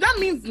 So that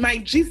means my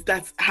gist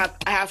that I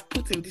have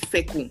put in this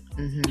circle,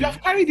 you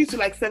have carried it to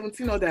like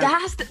 17 others.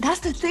 That's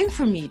the thing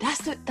for me. That's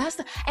the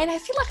and I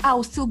feel like I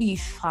will still be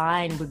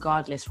fine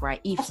regardless,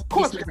 right? If of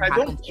course, because I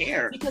don't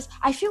care. Because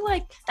I feel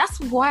like that's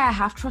why I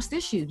have trust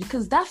issues,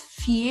 because that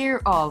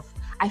fear of,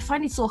 I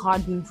find it so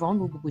hard being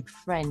vulnerable with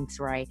friends,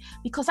 right?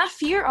 Because that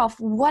fear of,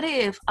 what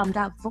if I'm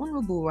that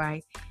vulnerable,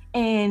 right?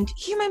 And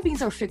human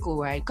beings are fickle,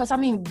 right? Because I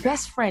mean,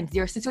 best friends,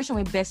 there are situations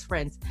where best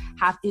friends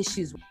have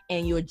issues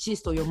and your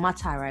gist or your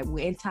matter, right,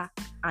 will enter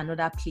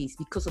another place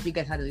because of you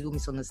guys had a little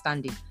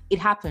misunderstanding. It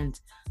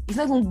happens. It's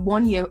not even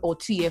 1 year or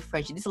 2 year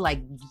friendship. This is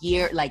like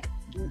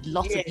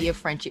lots of year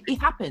friendship. It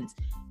happens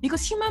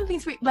because human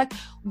beings,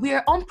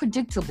 we're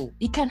unpredictable.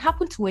 It can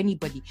happen to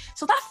anybody.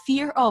 So that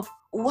fear of,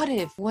 what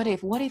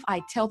if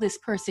I tell this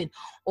person,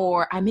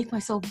 or I make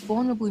myself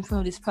vulnerable in front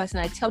of this person,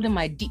 I tell them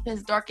my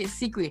deepest, darkest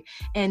secret,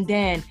 and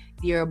then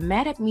they're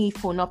mad at me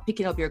for not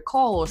picking up your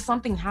call, or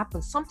something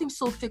happens, something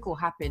so fickle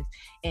happens,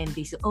 and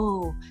they say,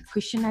 oh,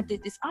 Christiana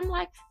did this. I'm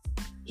like,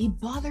 it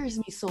bothers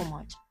me so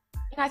much.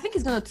 And I think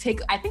it's going to take,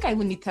 I think I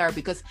even need therapy,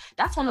 because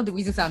that's one of the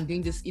reasons I'm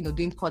doing this,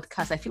 doing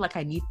podcasts. I feel like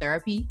I need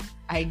therapy.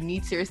 I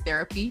need serious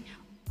therapy,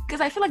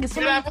 because I feel like it's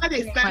so I've had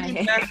a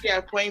standing therapy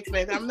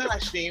appointment. I'm not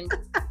ashamed.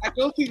 I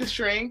go see the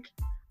shrink.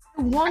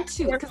 I want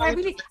to, because I've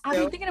been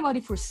thinking about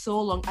it for so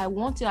long. I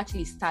want to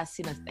actually start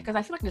seeing it, because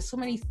I feel like there's so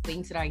many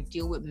things that I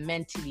deal with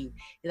mentally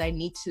that I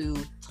need to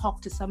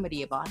talk to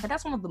somebody about. But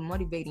that's one of the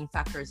motivating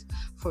factors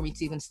for me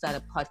to even start a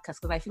podcast,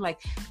 because I feel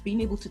like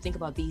being able to think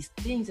about these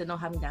things and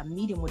not having that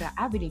medium or that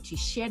avenue to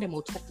share them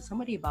or talk to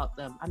somebody about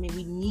them. I mean,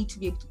 we need to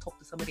be able to talk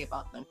to somebody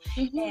about them.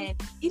 Mm-hmm.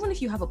 And even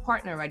if you have a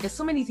partner, right, there's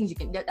so many things you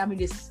can, I mean,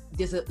 there's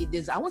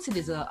I won't say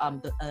there's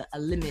a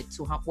limit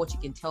to what you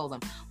can tell them,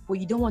 but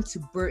you don't want to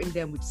burden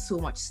them with so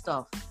much stuff.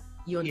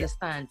 You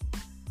understand? Yeah.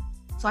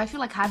 So I feel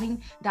like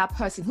having that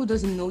person who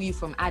doesn't know you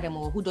from Adam,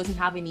 or who doesn't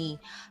have any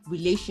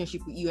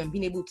relationship with you, and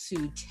being able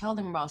to tell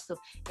them about stuff,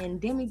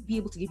 and they may be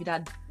able to give you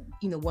that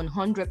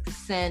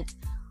 100%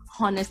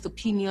 honest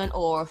opinion,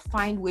 or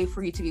find way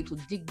for you to be able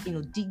to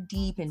dig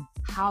deep and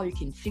how you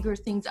can figure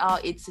things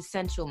out. It's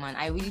essential, man.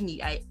 I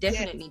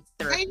definitely need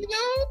therapy. And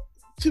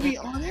to be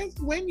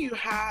honest, when you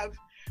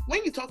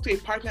talk to a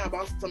partner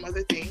about some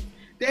other thing,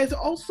 there's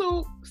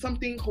also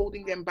something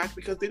holding them back,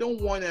 because they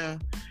don't want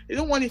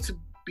it to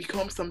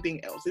become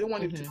something else. They don't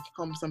want it to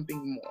become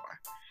something more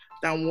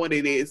than what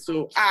it is.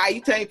 So, you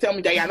tell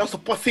me that you're not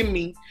supporting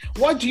me.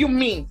 What do you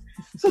mean?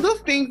 So those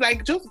things,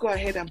 like, just go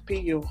ahead and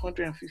pay your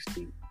 $150,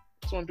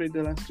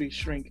 $200 to a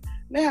shrink.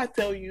 Let her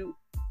tell you,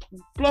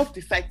 plus the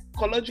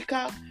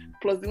psychological,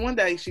 plus the one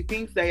that she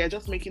thinks that you're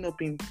just making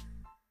up in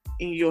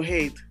your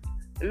head.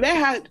 Let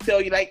her tell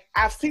you, like,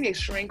 I've seen a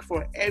shrink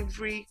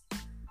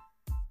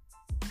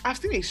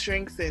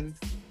since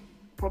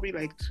probably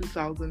like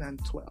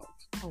 2012.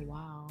 Oh,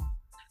 wow.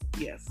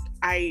 Yes.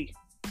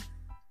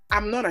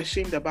 I'm not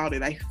ashamed about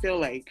it. I feel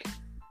like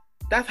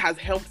that has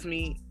helped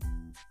me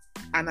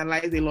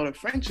analyze a lot of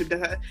friendships.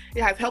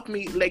 It has helped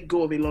me let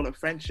go of a lot of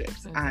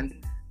friendships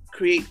and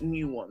create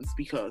new ones,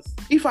 because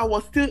if I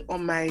was still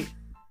on my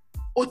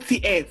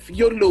OTF,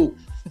 YOLO,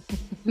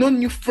 no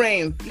new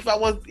friends,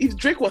 if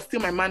Drake was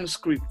still my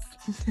manuscript,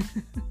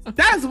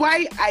 that's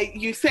why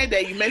you said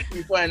that you met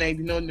me before and I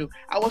did not know.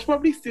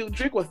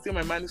 Drake was still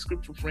my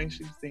manuscript for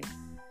friendship thing.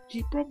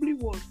 He probably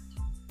was.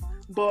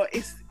 But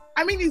it's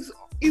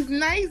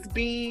nice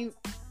being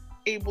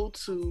able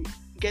to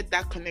get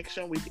that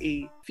connection with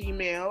a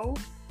female,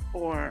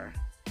 or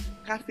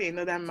can't say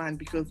another man,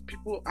 because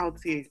people out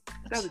here,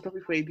 that's a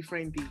topic for a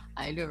different day.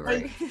 I know,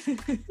 right?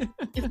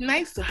 It's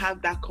nice to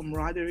have that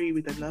camaraderie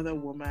with another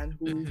woman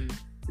who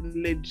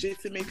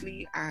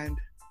legitimately and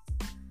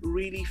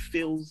really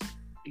feels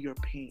your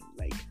pain,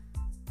 like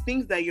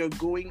things that you're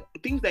going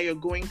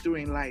through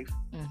in life.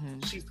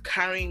 She's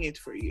carrying it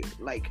for you.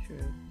 Like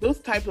those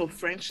types of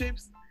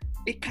friendships,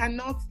 it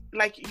cannot,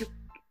 like,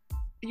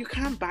 you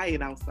can't buy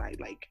it outside.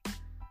 Like,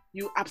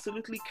 you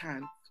absolutely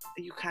can't.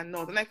 You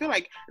cannot. And I feel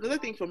like another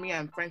thing for me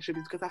and friendship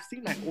is because I've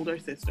seen my older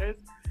sisters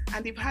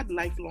and they've had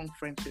lifelong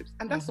friendships,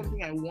 and that's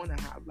something I want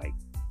to have. Like,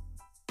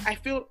 I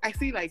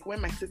see, like,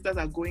 when my sisters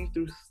are going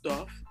through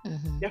stuff,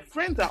 their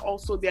friends are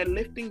also, they're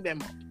lifting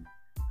them up.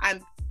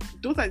 And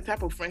those are the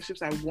type of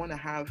friendships I want to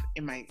have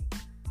in my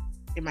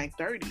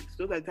 30s.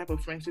 Those are the type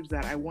of friendships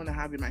that I want to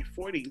have in my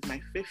 40s,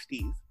 my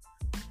 50s.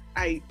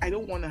 I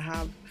don't want to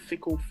have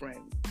fickle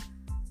friends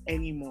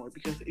anymore,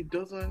 because it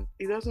doesn't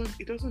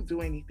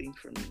do anything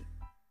for me.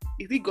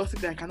 Is it gossip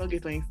that I cannot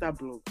get on Insta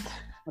blog?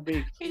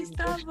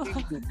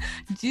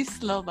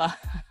 Gist lover.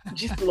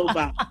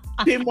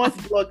 Famous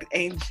blog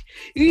and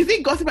is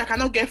it gossip I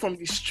cannot get from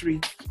the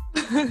street?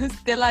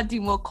 Stella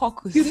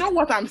Dimokokos. You know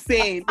what I'm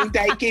saying?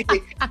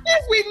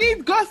 If we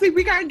need gossip,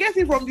 we can get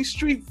it from the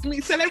streets.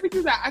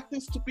 Celebrities are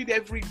acting stupid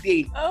every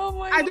day. Oh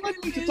my! I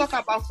don't need to talk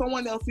about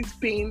someone else's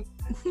pain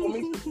for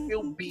me to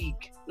feel big.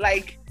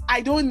 Like,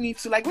 I don't need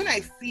to. Like, when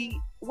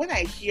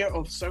I hear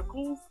of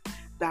circles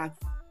that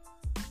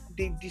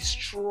they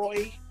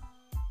destroy,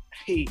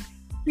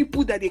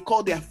 people that they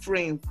call their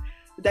friends,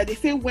 that they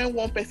say when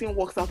one person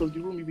walks out of the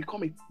room, you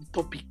become a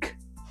topic.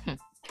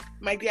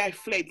 My dear, I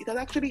fled. It has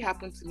actually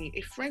happened to me.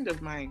 A friend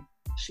of mine,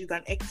 she's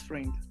an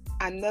ex-friend,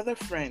 another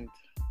friend.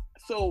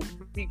 So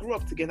we grew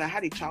up together. I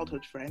had a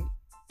childhood friend,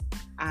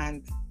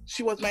 and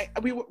she was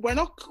we were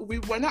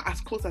not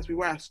as close as we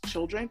were as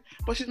children,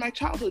 but she's my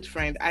childhood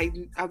friend.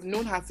 I've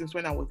known her since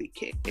when I was a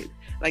kid,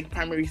 like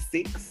primary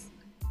 6,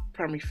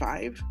 primary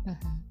 5.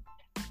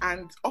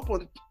 And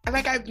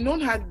I've known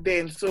her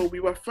then, so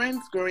we were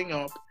friends growing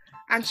up,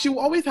 and she will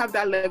always have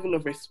that level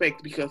of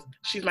respect because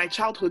she's my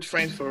childhood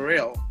friend for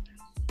real.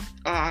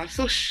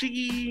 So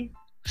she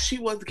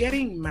was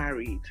getting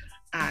married,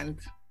 and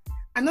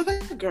another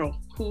girl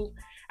who,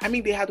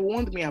 they had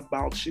warned me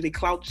about, she's a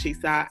cloud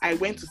chaser. I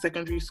went to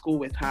secondary school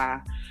with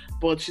her,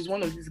 but she's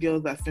one of these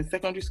girls that since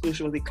secondary school,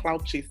 she was a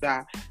cloud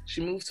chaser. She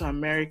moved to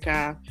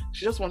America.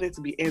 She just wanted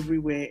to be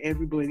everywhere,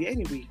 everybody.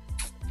 Anyway,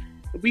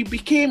 we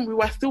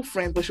were still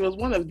friends, but she was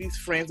one of these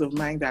friends of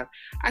mine that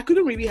I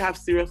couldn't really have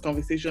serious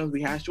conversations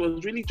with her. She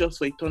was really just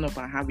for a turn up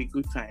and have a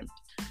good time.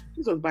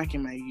 This was back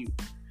in my youth.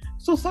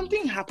 So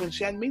something happened.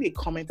 She had made a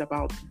comment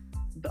about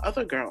the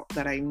other girl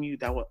that I knew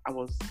that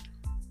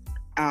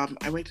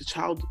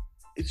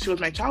she was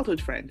my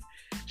childhood friend.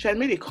 She had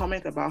made a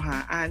comment about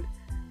her, and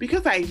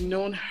because I'd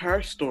known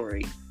her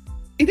story,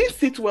 it didn't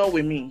sit well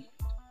with me.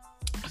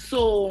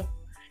 So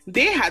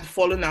they had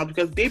fallen out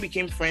because they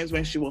became friends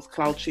when she was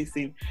cloud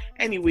chasing.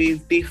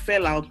 Anyways, they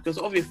fell out because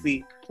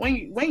obviously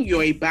when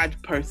you're a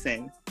bad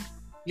person,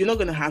 you're not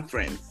gonna have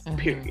friends,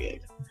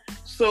 period.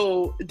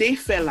 So they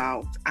fell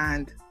out,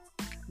 and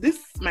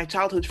my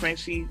childhood friend,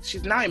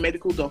 she's now a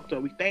medical doctor,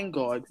 we thank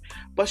God,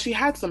 but she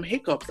had some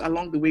hiccups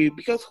along the way,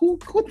 because who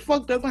the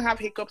fuck doesn't have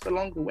hiccups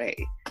along the way?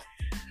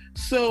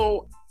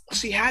 So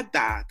she had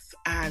that,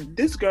 and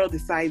this girl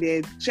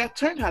decided, she had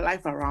turned her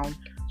life around.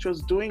 She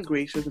was doing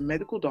great. She was a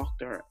medical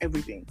doctor,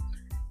 everything.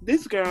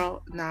 This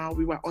girl, now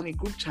we were on a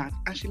group chat,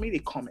 and she made a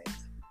comment.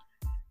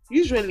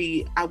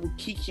 Usually, I would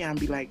kick you and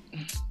be like,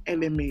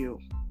 LMAO.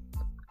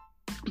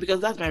 Because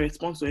that's my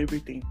response to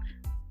everything.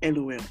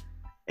 LOL.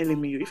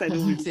 LMAO. If I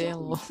don't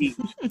respond.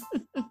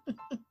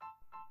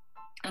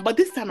 But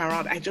this time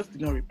around, I just did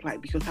not reply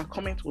because her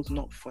comment was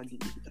not funny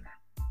either.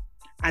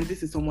 And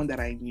this is someone that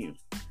I knew.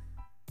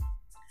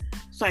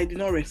 So I did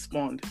not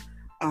respond.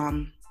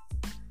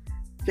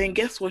 Then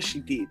guess what she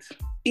did?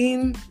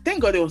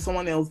 Thank God there was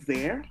someone else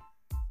there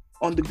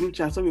on the group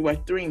chat. So we were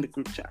 3 in the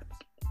group chat.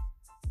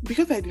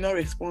 Because I did not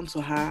respond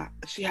to her,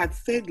 she had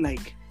said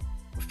like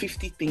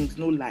 50 things,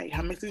 no lie.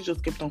 Her message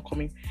just kept on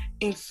coming.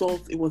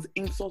 Insults. It was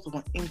insults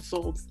upon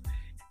insults.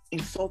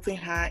 Insulting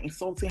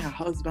her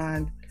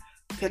husband,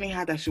 telling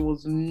her that she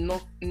was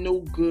no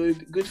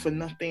good for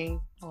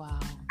nothing. Wow.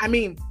 I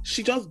mean,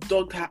 she just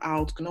dogged her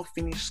out, could not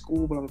finish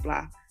school, blah, blah,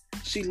 blah.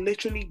 She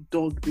literally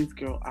dogged this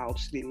girl out.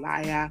 She's a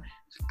liar.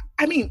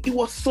 I mean, it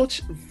was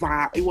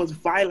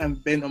vile and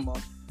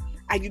venomous.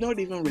 I did not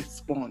even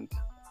respond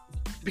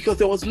because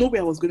there was no way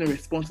I was going to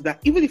respond to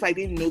that. Even if I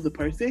didn't know the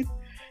person,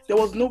 there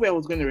was no way I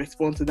was going to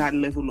respond to that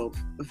level of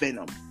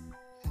venom.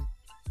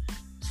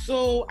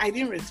 So I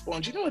didn't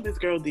respond. You know what this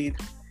girl did?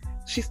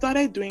 She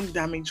started doing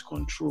damage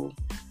control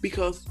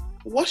because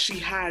what she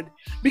had,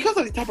 because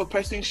of the type of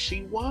person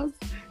she was,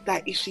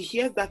 that if she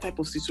hears that type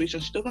of situation,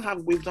 she doesn't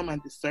have wisdom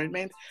and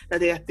discernment, that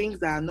there are things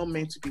that are not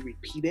meant to be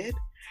repeated.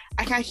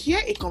 I can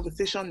hear a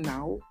conversation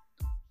now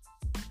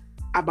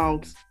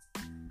about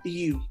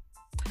you,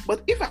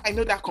 but if I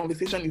know that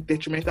conversation is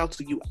detrimental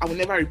to you, I will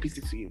never repeat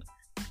it to you.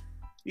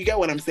 You get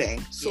what I'm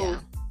saying? So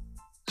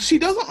she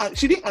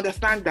didn't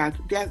understand that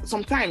there are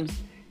sometimes,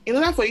 in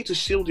order for you to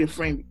shield your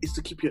friend, is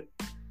to keep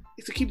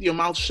your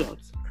mouth shut.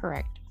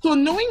 Correct. So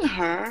knowing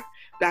her,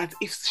 that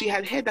if she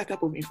had heard that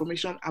type of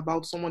information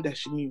about someone that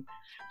she knew,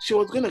 she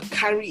was going to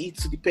carry it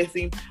to the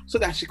person so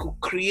that she could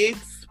create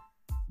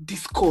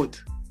discord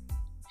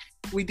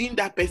within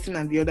that person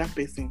and the other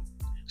person.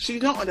 She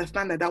did not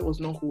understand that was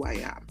not who I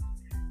am.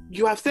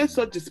 You have said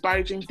such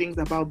disparaging things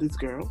about this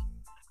girl.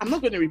 I'm not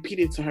going to repeat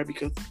it to her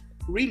because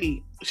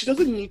really, she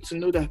doesn't need to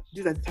know that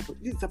this is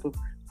the type of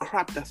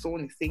crap that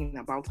someone is saying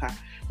about her.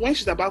 When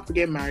she's about to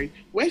get married,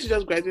 when she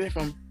just graduated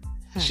from,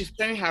 she's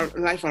turning her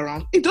life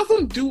around, it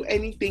doesn't do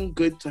anything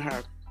good to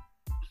her.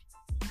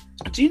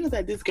 Do you know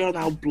that this girl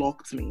now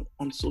blocked me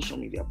on social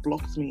media,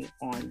 blocked me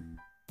on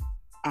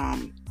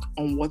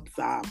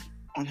WhatsApp,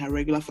 on her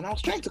regular phone? I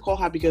was trying to call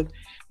her because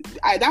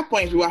at that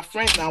point we were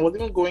friends and I was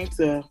even going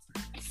to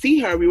see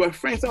her. We were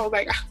friends. So I was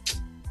like,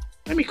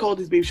 let me call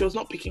this babe. She was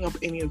not picking up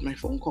any of my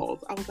phone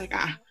calls. I was like,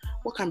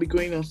 what can be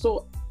going on?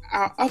 So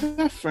our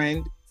other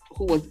friend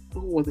who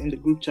was in the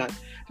group chat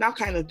now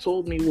kind of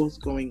told me what's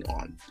going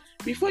on.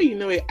 Before you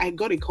know it, I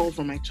got a call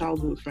from my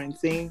childhood friend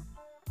saying,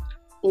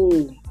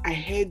 oh, I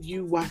heard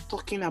you were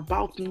talking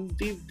about me,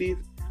 this.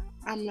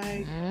 I'm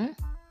like,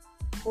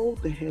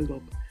 hold the hell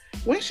up.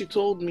 When she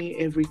told me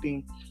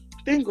everything,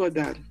 thank God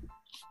that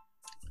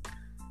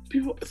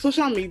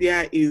social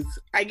media is,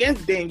 I guess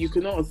then you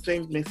could not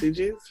send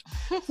messages.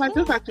 So I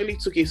just actually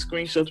took a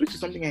screenshot, which is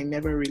something I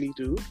never really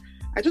do.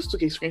 I just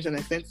took a screenshot and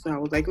I sent it to her. I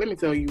was like, let me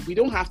tell you, we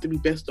don't have to be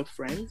best of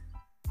friends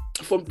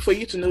for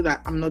you to know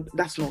that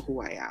that's not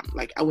who I am.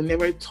 Like, I will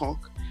never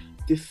talk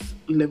this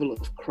level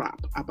of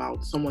crap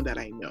about someone that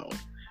I know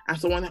and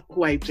someone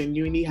who I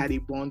genuinely had a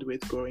bond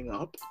with growing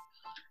up.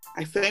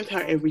 I sent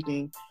her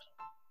everything.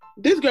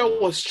 This girl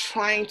was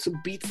trying to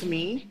beat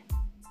me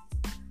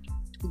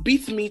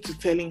to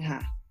telling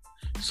her.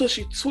 So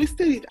she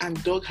twisted it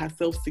and dug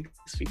herself 6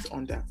 feet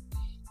under.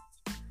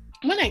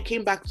 When I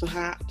came back to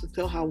her to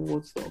tell her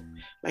what's up,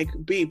 like,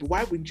 babe,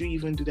 why would you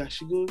even do that?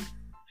 She goes,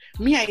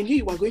 me, I knew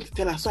you were going to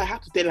tell her, so I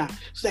had to tell her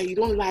so that you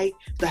don't lie.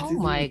 That oh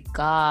my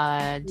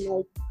God.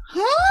 Like,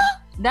 huh?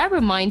 That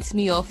reminds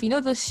me of,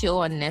 this show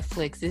on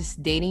Netflix, this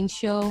dating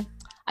show.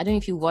 I don't know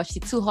if you watched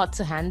it, Too Hot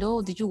to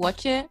Handle. Did you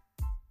watch it?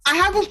 I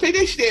haven't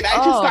finished it.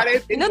 I just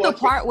started. You know the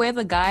part where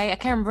the guy, I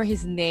can't remember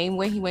his name,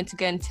 where he went to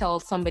go and tell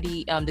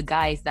somebody, the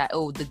guys that,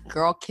 the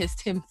girl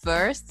kissed him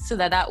first, so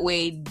that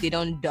way they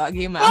don't dog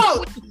him out.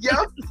 Oh,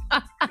 yep.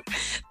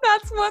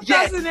 That's what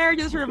that scenario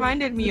just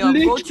reminded me of.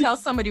 Go tell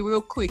somebody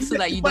real quick so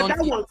that you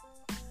don't.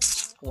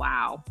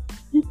 Wow.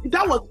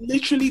 That was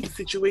literally the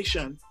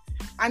situation.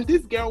 And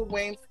this girl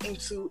went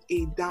into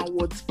a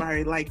downward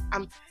spiral. Like,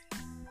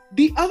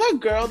 the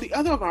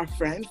other of our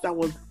friends that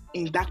was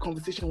in that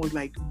conversation was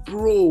like,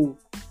 bro,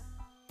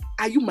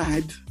 are you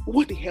mad?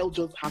 What the hell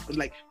just happened?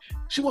 Like,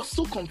 she was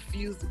so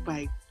confused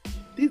by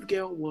this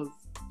girl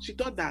she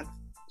thought that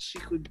she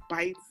could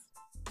bite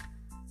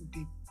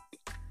the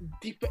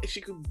deepest,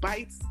 she could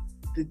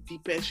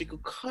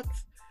cut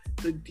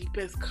the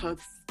deepest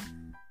cuts.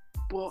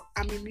 But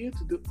I'm immune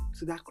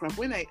to that crap.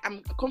 When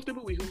I'm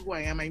comfortable with who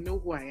I am, I know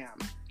who I am.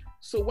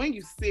 So when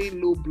you say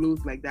low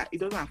blows like that, it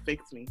doesn't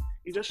affect me.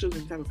 It just shows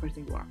the type of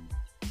person you are.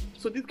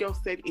 So this girl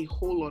said a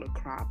whole lot of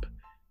crap,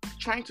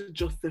 trying to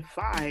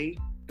justify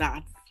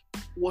that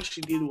what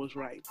she did was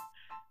right.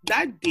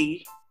 That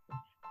day,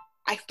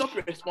 I stopped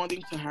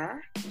responding to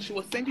her. She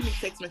was sending me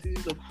text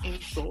messages of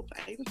insults.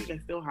 I even think I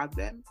still have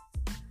them.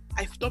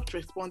 I stopped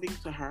responding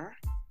to her,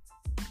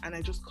 and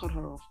I just cut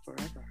her off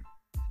forever.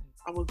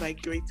 I was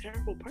like, you're a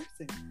terrible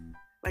person.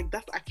 Like,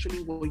 that's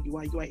actually what you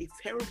are. You are a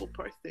terrible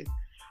person.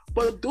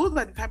 But those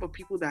are the type of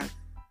people that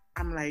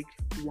I'm like,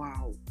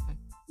 wow.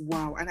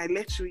 And I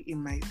let you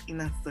in my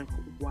inner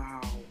circle.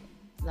 Wow.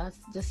 That's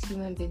just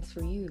human beings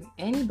for you.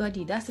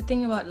 Anybody. That's the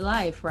thing about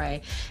life,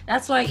 right?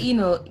 That's why,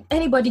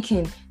 anybody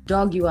can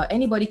dog you out.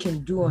 Anybody can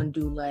do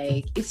undo.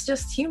 Like, it's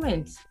just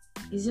humans.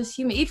 It's just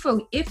human.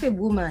 If a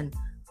woman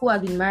who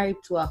has been married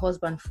to her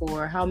husband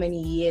for how many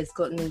years,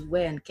 God knows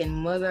when, can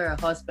murder her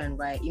husband,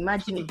 right?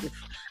 Imagine it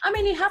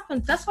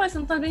happens. That's why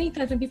sometimes,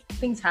 anytime when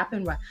things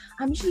happen, right,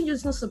 I'm usually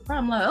just not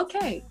surprised. I'm like,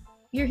 okay,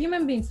 you're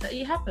human beings.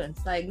 It happens.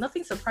 Like,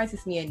 nothing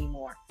surprises me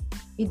anymore.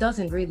 It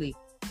doesn't really.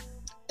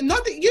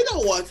 Nothing. You know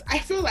what? I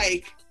feel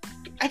like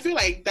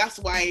that's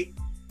why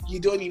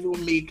you don't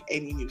even make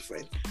any new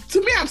friends.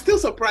 To me, I'm still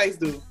surprised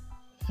though.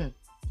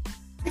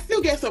 I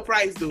still get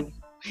surprised though.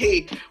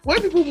 Hey,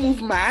 when people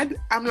move mad,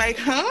 I'm like,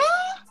 huh?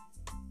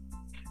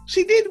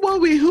 She did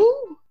what with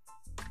who?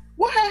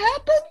 What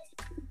happened?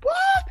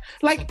 What?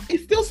 Like,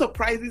 it still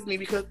surprises me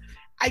because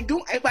I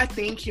don't ever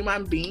think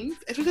human beings,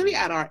 especially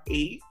at our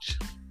age,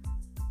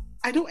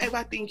 I don't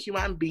ever think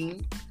human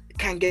beings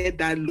can get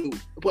that low.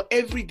 But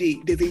every day,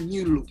 there's a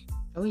new low.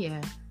 Oh,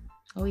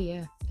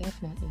 yeah,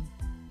 definitely.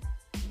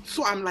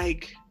 So I'm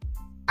like,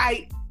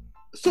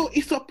 so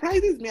it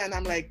surprises me and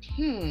I'm like,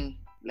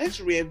 let's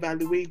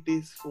reevaluate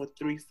this for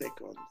 3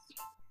 seconds.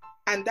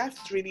 And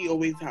that's really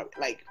always how,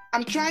 like,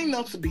 I'm trying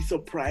not to be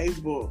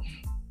surprised, but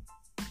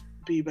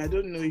babe, I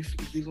don't know if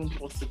it's even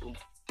possible.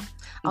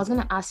 I was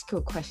going to ask you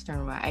a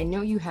question, right? I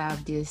know you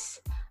have this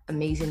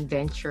amazing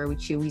venture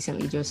which you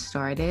recently just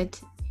started,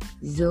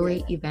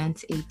 Zoe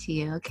Events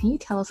ATL. Can you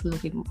tell us a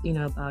little bit,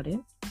 about it?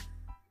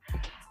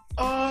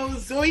 Oh,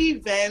 Zoe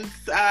Events,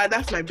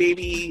 that's my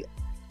baby.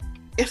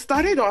 It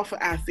started off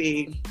as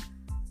a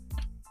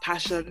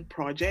passion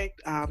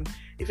project.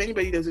 If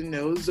anybody doesn't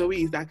know,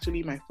 Zoe is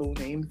actually my full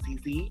name.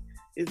 Zizi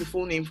is the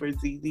full name for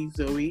Zizi,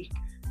 Zoe.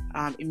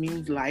 It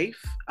means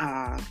life,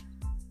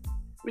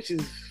 which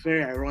is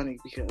very ironic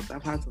because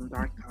I've had some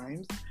dark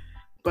times.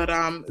 But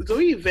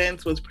Zoe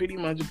Events was pretty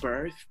much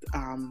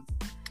birthed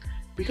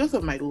because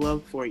of my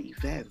love for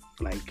events.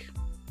 Like,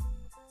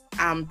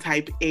 I'm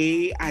type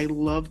A. I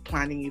love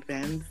planning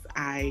events.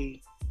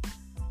 I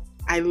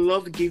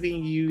love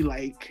giving you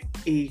like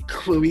a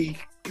Kylie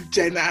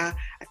Jenner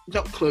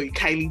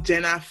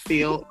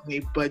feel on a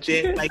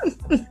budget. Like,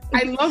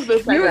 I love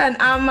this. You and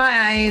Amma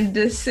are in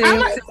the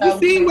same.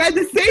 We're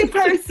the same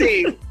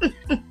person.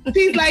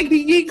 She's like the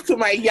yin to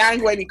my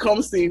yang when it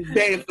comes to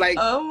events. Like,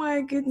 oh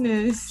my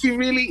goodness, she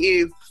really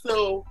is.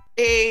 So,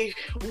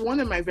 one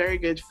of my very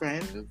good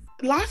friends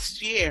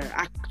last year,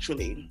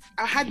 actually,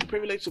 I had the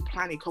privilege to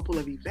plan a couple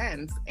of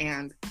events,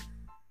 and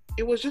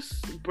it was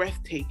just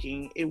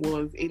breathtaking. It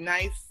was a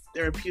nice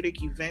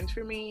therapeutic event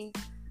for me.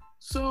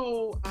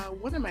 So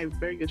one of my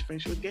very good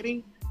friends, she was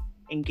getting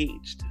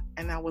engaged,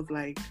 and I was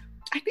like,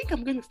 I think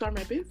I'm going to start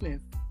my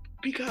business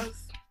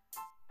because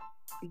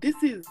this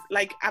is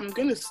like, I'm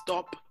going to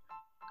stop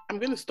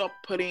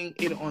putting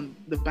it on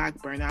the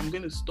back burner. I'm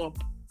going to stop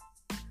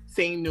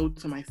saying no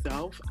to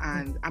myself,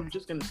 and I'm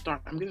just going to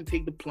start. I'm going to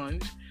take the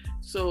plunge.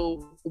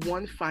 So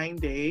one fine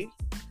day,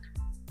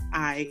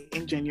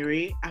 in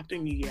January after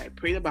New Year, I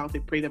prayed about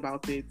it,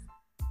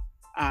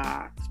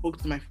 spoke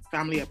to my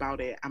family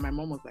about it, and my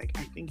mom was like,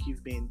 I think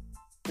you've been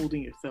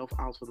holding yourself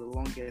out for the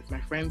longest.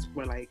 My friends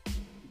were like,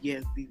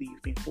 yes, Didi,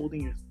 you've been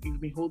holding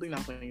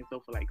out on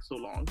yourself for like so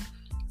long.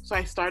 So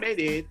I started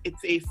it.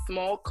 It's a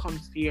small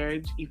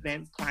concierge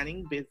event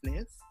planning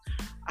business.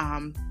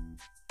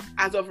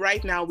 As of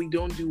right now, we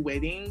don't do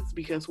weddings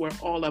because we're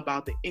all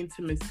about the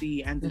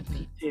intimacy and the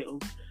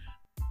details.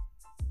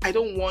 I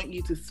don't want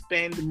you to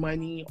spend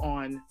money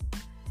on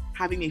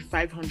having a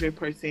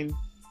 500-person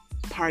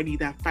party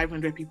that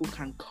 500 people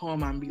can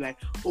come and be like,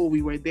 oh,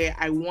 we were there.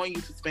 I want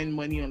you to spend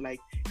money on like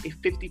a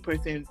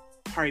 50%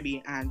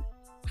 party, and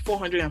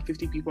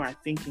 450 people are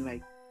thinking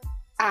like,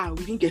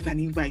 we didn't get an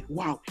invite.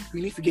 Wow,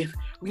 we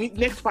need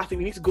next party,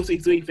 we need to go to a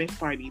Zoe event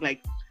party.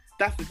 Like,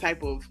 that's the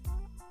type of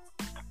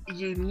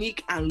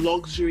unique and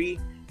luxury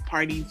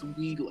parties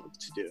we love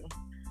to do.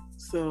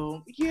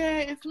 So yeah,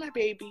 it's my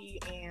baby,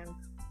 and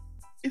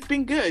it's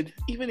been good.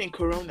 Even in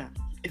Corona,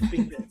 it's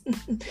been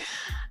good.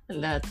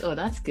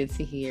 That's good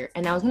to hear.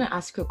 And I was going to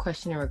ask you a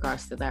question in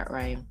regards to that,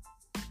 right?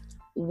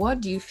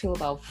 What do you feel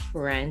about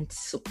friends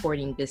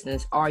supporting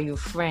business? Are your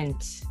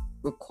friends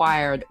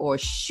required, or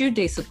should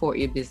they support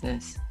your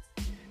business?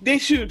 They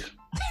should.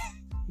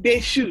 They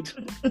should.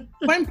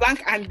 Point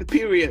blank and the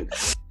period.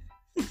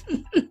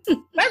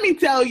 Let me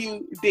tell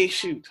you, they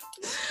should.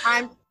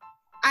 And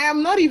I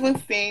am not even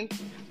saying,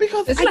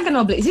 because is it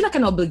like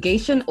an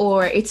obligation,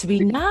 or it's be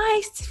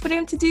nice for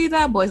them to do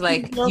that? But it's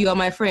like, you are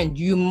my friend,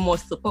 you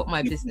must support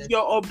my business. It's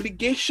your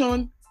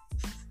obligation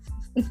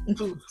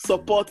to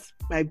support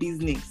my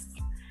business.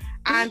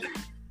 And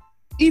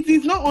it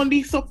is not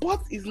only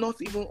support, is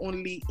not even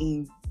only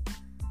in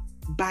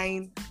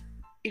buying.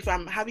 If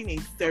I'm having a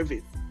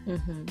service,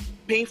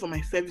 paying for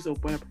my service or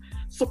whatever,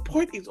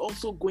 support is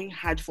also going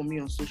hard for me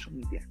on social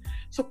media.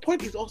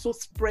 Support is also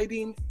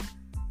spreading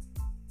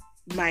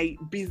my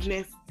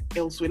business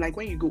elsewhere. Like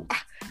when you go,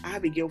 I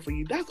have a girl for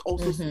you, that's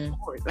also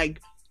support. Like,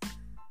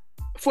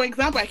 for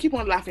example, I keep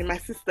on laughing. My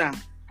sister,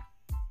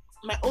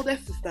 my older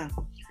sister,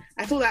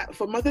 I told her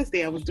for Mother's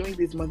Day, I was doing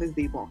this Mother's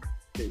Day box.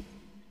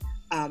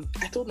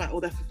 I told my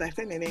older sister, I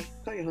said, Nene,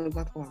 tell your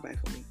husband to come and buy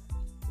for me.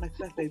 My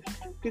sister said,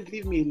 please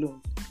leave me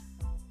alone.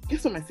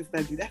 Guess what my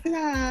sister did? I said,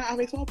 I'm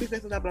a small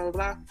business and blah, blah,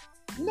 blah.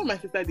 You know what my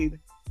sister did?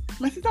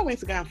 My sister went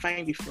to go and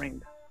find a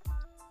friend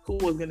who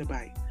was going to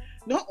buy.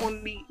 Not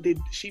only did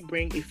she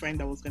bring a friend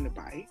that was going to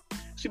buy,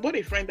 she bought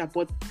a friend that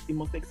bought the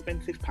most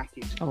expensive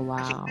package. Oh, wow.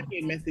 And she sent me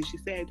a message. She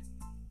said,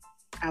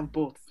 I've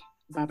bought.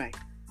 Bye-bye.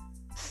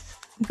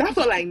 That's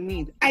all I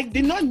need. I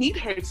did not need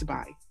her to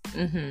buy.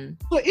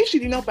 So if she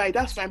did not buy,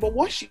 that's fine. But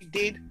what she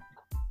did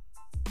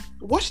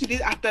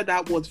after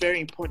that was very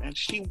important.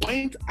 She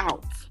went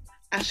out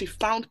and she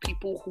found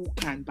people who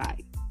can buy,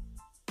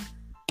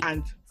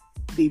 and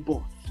they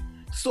bought.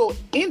 So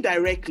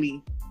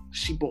indirectly,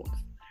 she bought.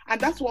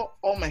 And that's what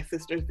all my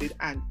sisters did.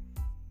 And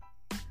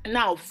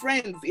now,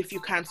 friends, if you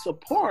can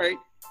support,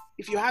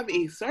 if you have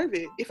a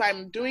service, if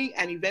I'm doing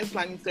an event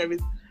planning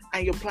service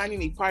and you're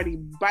planning a party,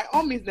 by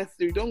all means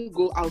necessary, don't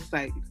go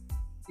outside.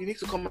 You need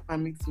to come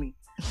and meet me.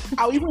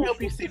 I'll even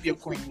help you save your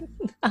coin.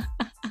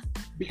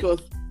 Because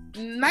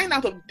 9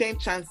 out of 10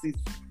 chances,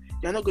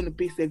 you're not going to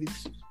pay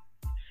service.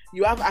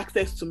 You have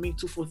access to me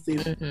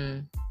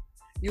 247.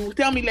 You will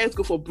tell me, let's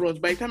go for brunch.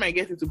 By the time I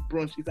get into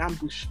brunch, it's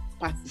ambush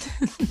party.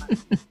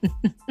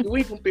 You won't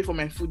even pay for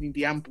my food in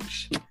the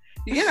ambush.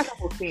 You get that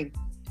type of thing.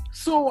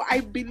 So I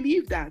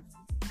believe that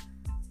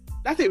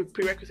that's a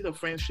prerequisite of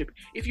friendship.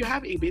 If you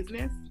have a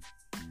business,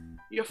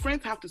 your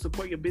friends have to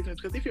support your business,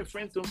 because if your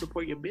friends don't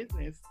support your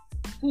business,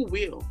 who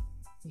will?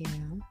 Yeah.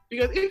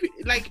 Because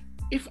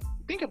if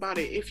think about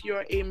it, if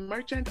you're a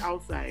merchant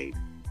outside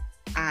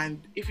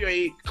and if you're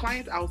a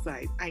client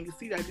outside and you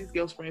see that this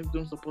girl's friends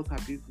don't support her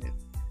business,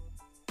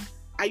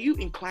 are you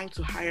inclined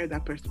to hire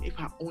that person if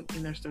her own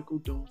inner circle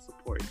don't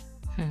support?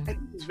 I think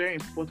it's very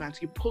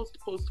important. You post.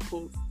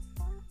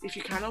 If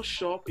you cannot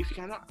shop, if you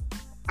cannot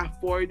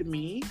afford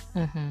me,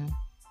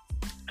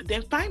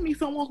 then find me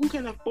someone who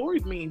can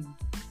afford me.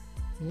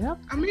 Yep.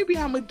 And maybe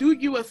I'm gonna do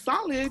you a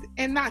solid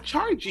and not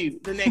charge you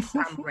the next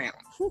time around.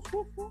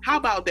 How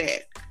about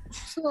that?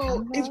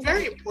 So it's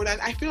very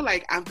important. I feel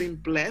like I've been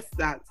blessed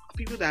that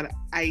people that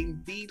I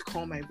indeed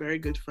call my very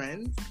good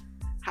friends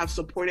have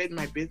supported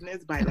my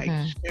business by like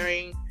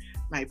sharing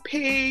my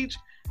page,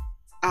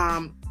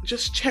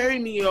 just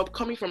cheering me up,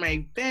 coming from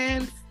my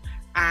events,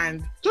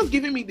 and just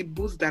giving me the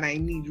boost that I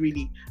need,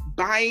 really.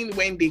 Buying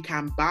when they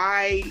can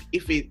buy,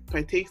 if it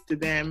pertains to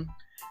them,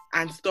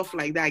 and stuff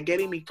like that,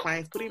 getting me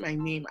clients, putting my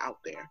name out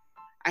there.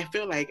 I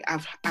feel like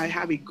I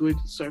have a good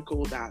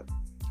circle that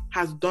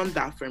has done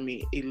that for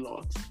me a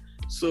lot.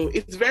 So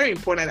it's very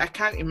important. I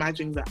can't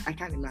imagine.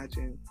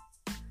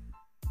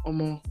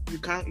 Omo,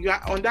 you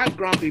are on that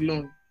ground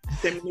alone,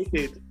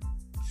 terminated.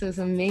 So it's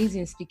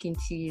amazing speaking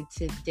to you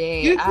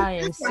today. I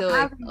am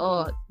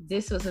so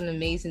this was an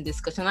amazing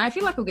discussion. I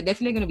feel like we're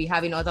definitely going to be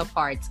having other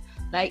parts.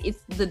 Like,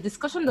 the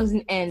discussion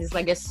doesn't end. It's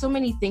like there's so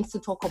many things to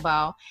talk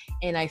about,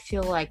 and I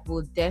feel like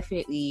we'll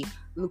definitely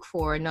look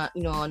for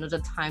another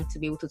time to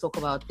be able to talk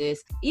about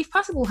this. If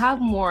possible, have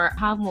more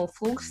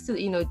folks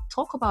to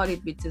talk about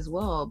it with as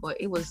well.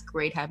 But it was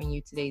great having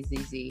you today,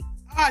 Zizi.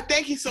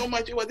 Thank you so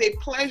much. It was a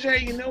pleasure.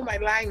 My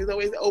line is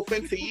always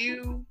open to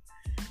you.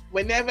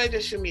 Whenever,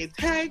 just shoot me a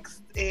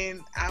text, and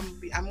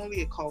I'm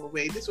only a call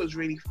away. This was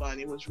really fun.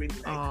 It was really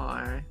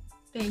nice.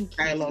 Thank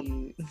you. I love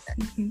you.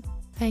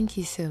 Thank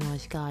you so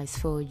much, guys,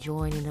 for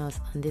joining us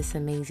on this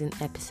amazing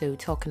episode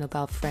talking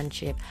about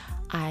friendship.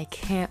 I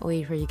can't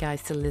wait for you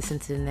guys to listen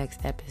to the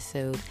next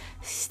episode.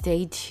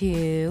 Stay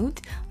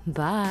tuned.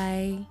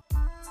 Bye.